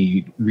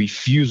a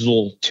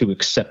refusal to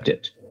accept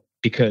it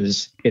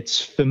because it's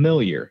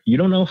familiar. You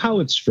don't know how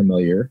it's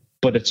familiar,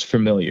 but it's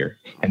familiar.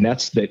 And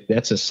that's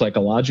a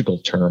psychological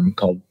term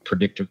called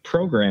predictive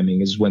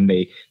programming, is when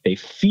they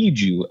feed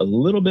you a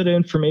little bit of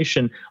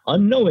information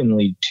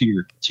unknowingly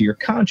to your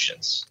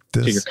conscience,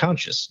 to your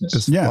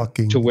consciousness,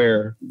 to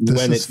where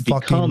when it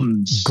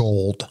becomes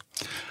gold.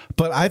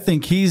 But I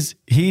think he's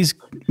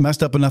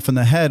messed up enough in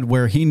the head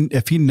where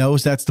if he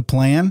knows that's the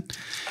plan,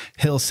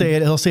 he'll say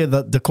it. He'll say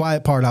the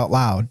quiet part out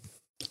loud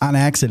on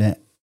accident,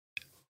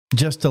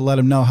 just to let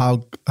him know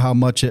how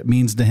much it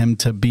means to him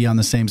to be on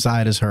the same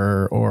side as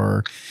her,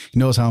 or he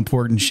knows how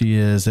important she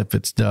is if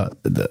it's the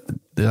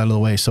out of the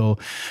way. So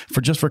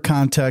for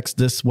context,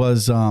 this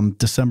was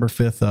December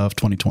 5th of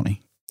 2020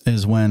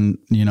 is when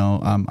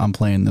I'm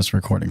playing this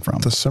recording from.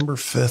 December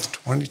 5th,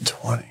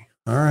 2020.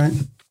 All right.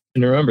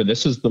 And remember,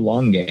 this is the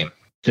long game.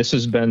 This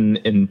has been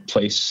in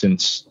place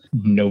since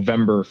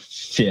November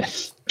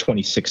 5th,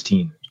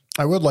 2016.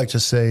 I would like to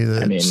say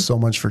that so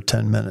much for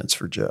 10 minutes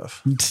for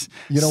Jeff.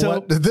 You know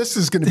what? This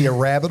is going to be a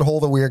rabbit hole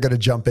that we are going to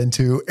jump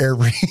into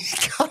every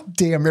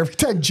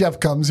time Jeff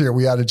comes here,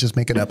 we ought to just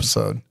make an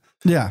episode.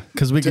 Yeah,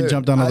 because we can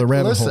jump down other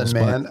rabbit holes.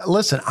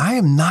 Listen, I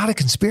am not a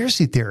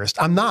conspiracy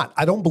theorist. I'm not.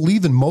 I don't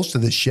believe in most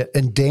of this shit.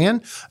 And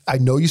Dan, I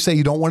know you say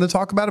you don't want to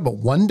talk about it, but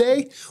one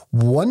day,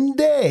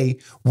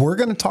 we're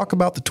going to talk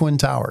about the Twin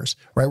Towers,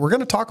 right? We're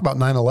going to talk about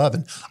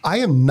 9/11. I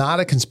am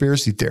not a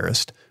conspiracy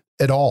theorist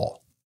at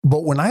all.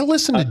 But when I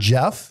listen to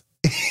Jeff,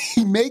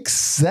 he makes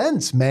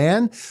sense,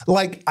 man.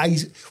 Like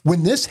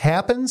when this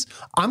happens,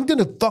 I'm going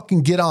to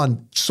fucking get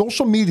on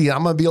social media.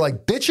 I'm going to be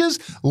like,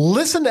 bitches,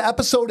 listen to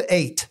episode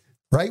 8.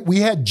 right? We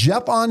had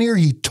Jeff on here.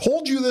 He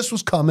told you this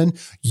was coming.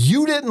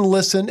 You didn't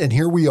listen, and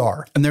here we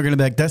are. And they're going to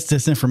be like, that's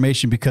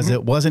disinformation because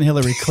it wasn't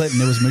Hillary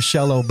Clinton. It was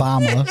Michelle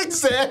Obama.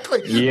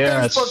 Exactly.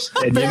 Yes.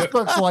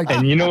 Facebook's like,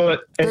 and you know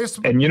what?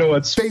 And you know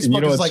what's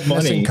Facebook is like funny?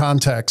 missing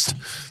context.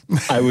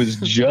 I was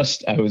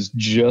just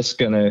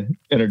gonna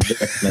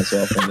interject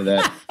myself into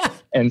that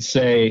and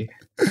say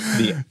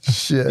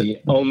the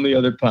only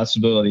other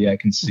possibility I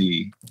can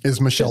see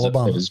is Michelle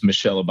Obama. Is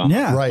Michelle Obama.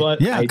 Yeah, right.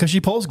 But Yeah, because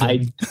she polls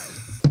good.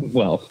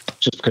 Well,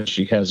 just because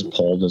she has a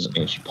poll doesn't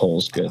mean she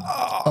polls good.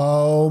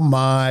 Oh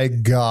my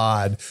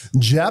God.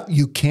 Jeff,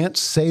 you can't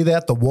say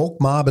that. The woke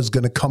mob is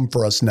going to come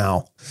for us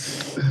now.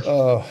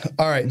 All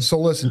right. So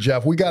listen,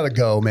 Jeff, we got to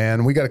go,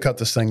 man. We got to cut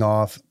this thing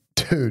off.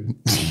 Dude,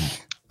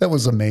 that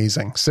was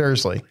amazing.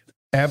 Seriously.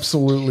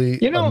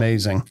 Absolutely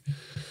amazing.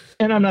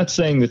 And I'm not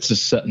saying this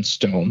is set in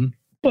stone,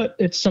 but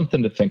it's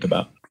something to think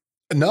about.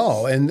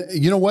 No. And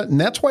you know what?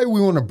 And that's why we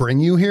want to bring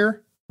you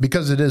here.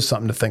 Because it is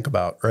something to think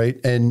about, right?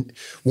 And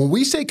when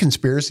we say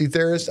conspiracy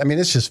theorist, I mean,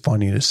 it's just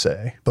funny to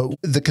say, but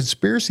the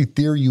conspiracy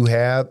theory you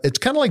have, it's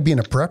kind of like being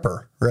a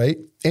prepper, right?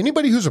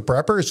 Anybody who's a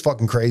prepper is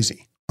fucking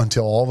crazy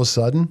until all of a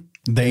sudden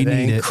they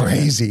need it.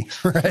 Crazy,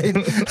 right?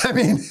 I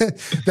mean,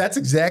 that's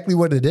exactly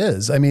what it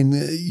is. I mean,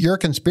 you're a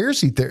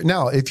conspiracy theorist.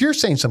 Now, if you're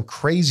saying some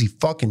crazy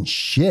fucking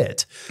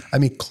shit, I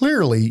mean,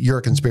 clearly you're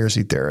a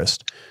conspiracy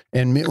theorist.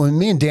 And when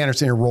me and Dan are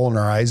sitting here rolling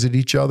our eyes at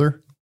each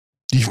other,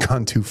 you've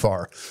gone too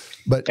far.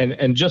 But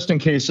and just in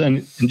case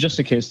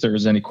there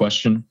is any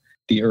question,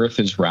 the Earth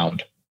is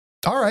round.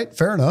 All right,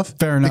 fair enough.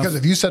 Because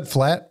if you said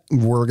flat,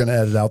 we're going to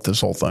edit out this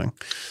whole thing.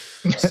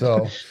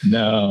 So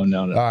no.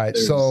 All right.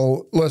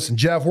 So listen,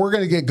 Jeff, we're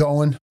going to get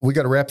going. We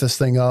got to wrap this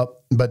thing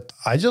up. But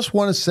I just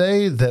want to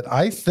say that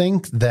I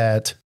think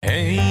that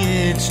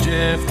Hey, it's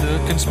Jeff,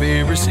 the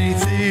conspiracy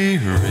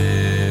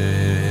theorist.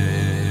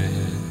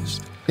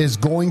 Is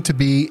going to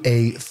be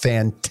a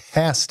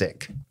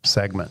fantastic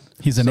segment.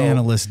 He's an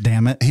analyst,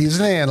 damn it. He's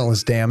an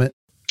analyst, damn it.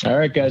 All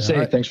right, guys.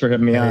 Thanks for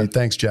having me on.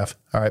 Thanks, Jeff.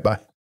 All right, bye.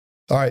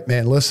 All right,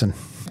 man, listen.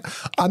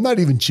 I'm not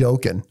even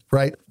joking,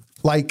 right?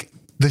 Like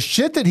the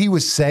shit that he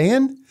was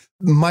saying,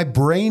 my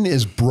brain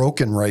is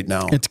broken right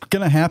now. It's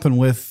going to happen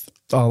with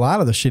a lot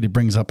of the shit he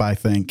brings up, I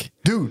think.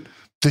 Dude,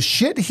 the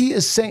shit he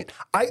is saying,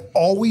 I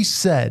always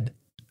said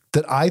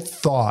that I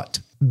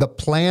thought the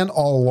plan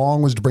all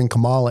along was to bring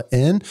Kamala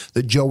in,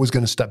 that Joe was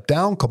going to step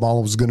down,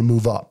 Kamala was going to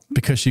move up.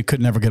 Because she could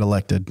never get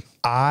elected.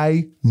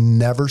 I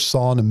never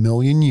saw in a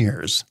million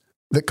years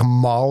that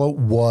Kamala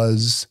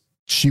was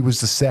the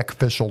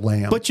sacrificial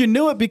lamb. But you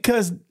knew it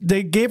because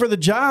they gave her the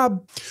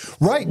job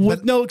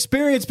with no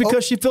experience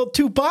because she filled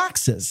 2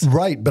 boxes.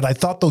 Right, but I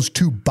thought those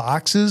 2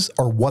 boxes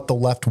are what the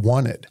left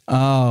wanted.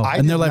 Oh,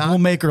 and they're like, we'll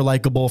make her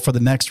likable for the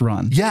next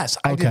run. Yes,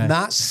 I did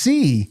not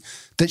see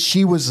that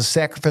she was a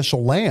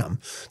sacrificial lamb,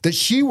 that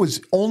she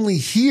was only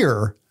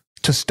here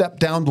to step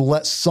down to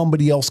let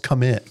somebody else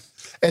come in.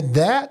 And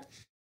that,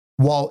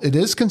 while it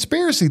is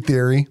conspiracy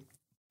theory,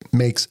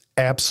 makes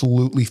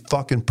absolutely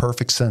fucking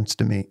perfect sense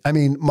to me. I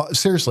mean,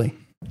 seriously.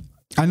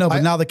 I know,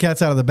 but now the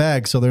cat's out of the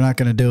bag, so they're not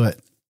going to do it.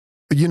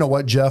 You know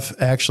what,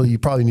 Jeff? Actually, you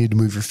probably need to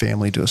move your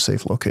family to a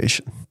safe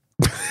location.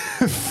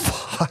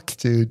 Fuck,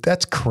 dude.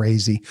 That's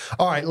crazy.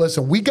 All right,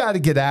 listen, we got to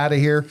get out of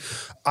here.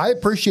 I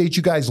appreciate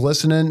you guys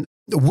listening.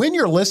 When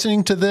you're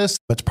listening to this,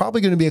 it's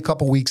probably going to be a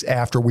couple weeks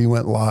after we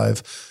went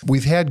live.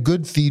 We've had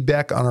good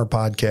feedback on our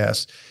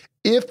podcast.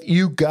 If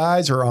you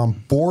guys are on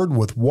board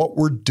with what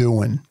we're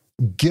doing,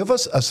 give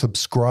us a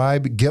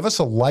subscribe, give us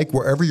a like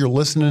wherever you're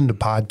listening to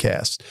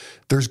podcasts.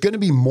 There's going to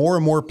be more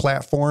and more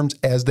platforms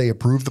as they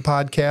approve the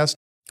podcast.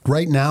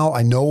 Right now,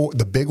 I know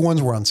the big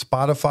ones, we're on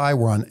Spotify,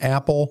 we're on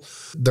Apple.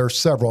 There's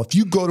several. If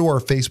you go to our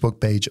Facebook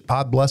page at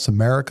Pod Bless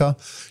America,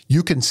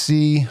 you can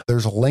see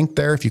there's a link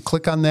there. If you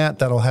click on that,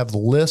 that'll have the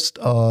list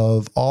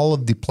of all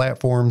of the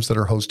platforms that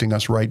are hosting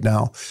us right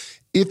now.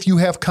 If you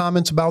have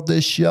comments about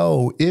this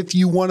show, if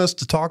you want us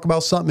to talk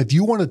about something, if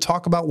you want to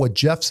talk about what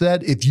Jeff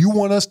said, if you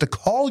want us to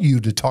call you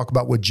to talk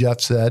about what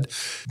Jeff said,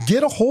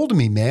 get a hold of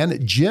me, man,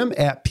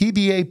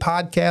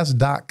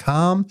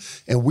 Jim@pbapodcast.com,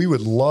 and we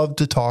would love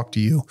to talk to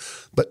you.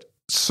 But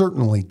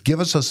certainly give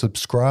us a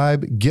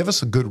subscribe, give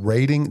us a good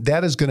rating.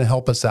 That is going to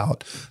help us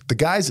out. The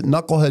guys at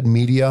Knucklehead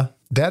Media,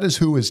 that is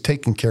who is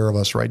taking care of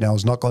us right now,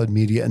 is Knucklehead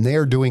Media, and they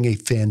are doing a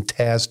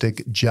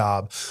fantastic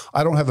job.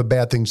 I don't have a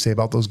bad thing to say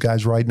about those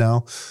guys right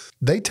now.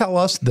 They tell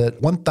us that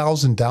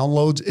 1,000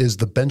 downloads is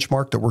the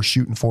benchmark that we're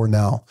shooting for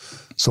now.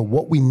 So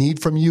what we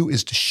need from you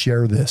is to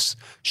share this.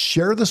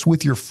 Share this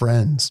with your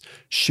friends.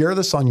 Share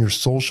this on your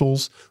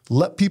socials.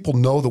 Let people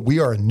know that we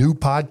are a new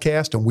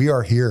podcast and we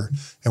are here.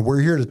 And we're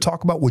here to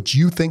talk about what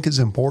you think is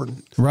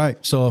important. Right.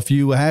 So if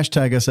you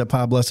hashtag us at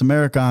Pod Bless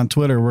America on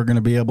Twitter, we're going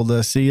to be able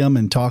to see them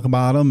and talk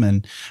about them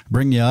and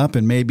bring you up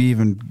and maybe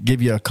even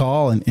give you a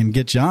call and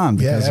get you on.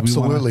 Yeah,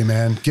 absolutely,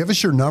 man. Give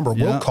us your number.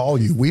 We'll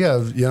call you. We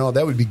have,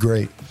 that would be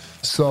great.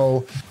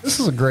 So this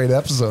is a great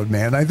episode,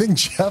 man. I think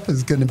Jeff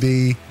is going to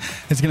be...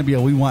 It's going to be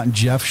a We Want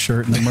Jeff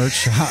shirt in the merch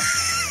shop.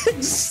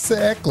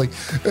 Exactly.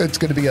 It's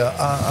going to be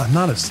I'm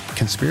not a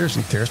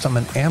conspiracy theorist. I'm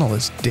an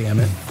analyst, damn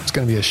it. It's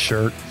going to be a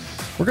shirt.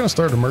 We're going to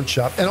start a merch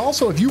shop. And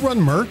also, if you run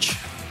merch,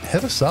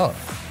 hit us up.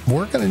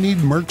 We're going to need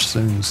merch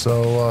soon.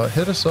 So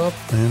hit us up,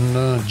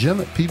 and Jim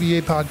at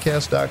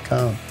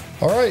pbapodcast.com.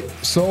 All right.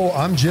 So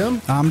I'm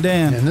Jim. I'm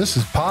Dan. And this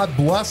is Pod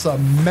Bless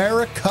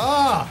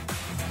America.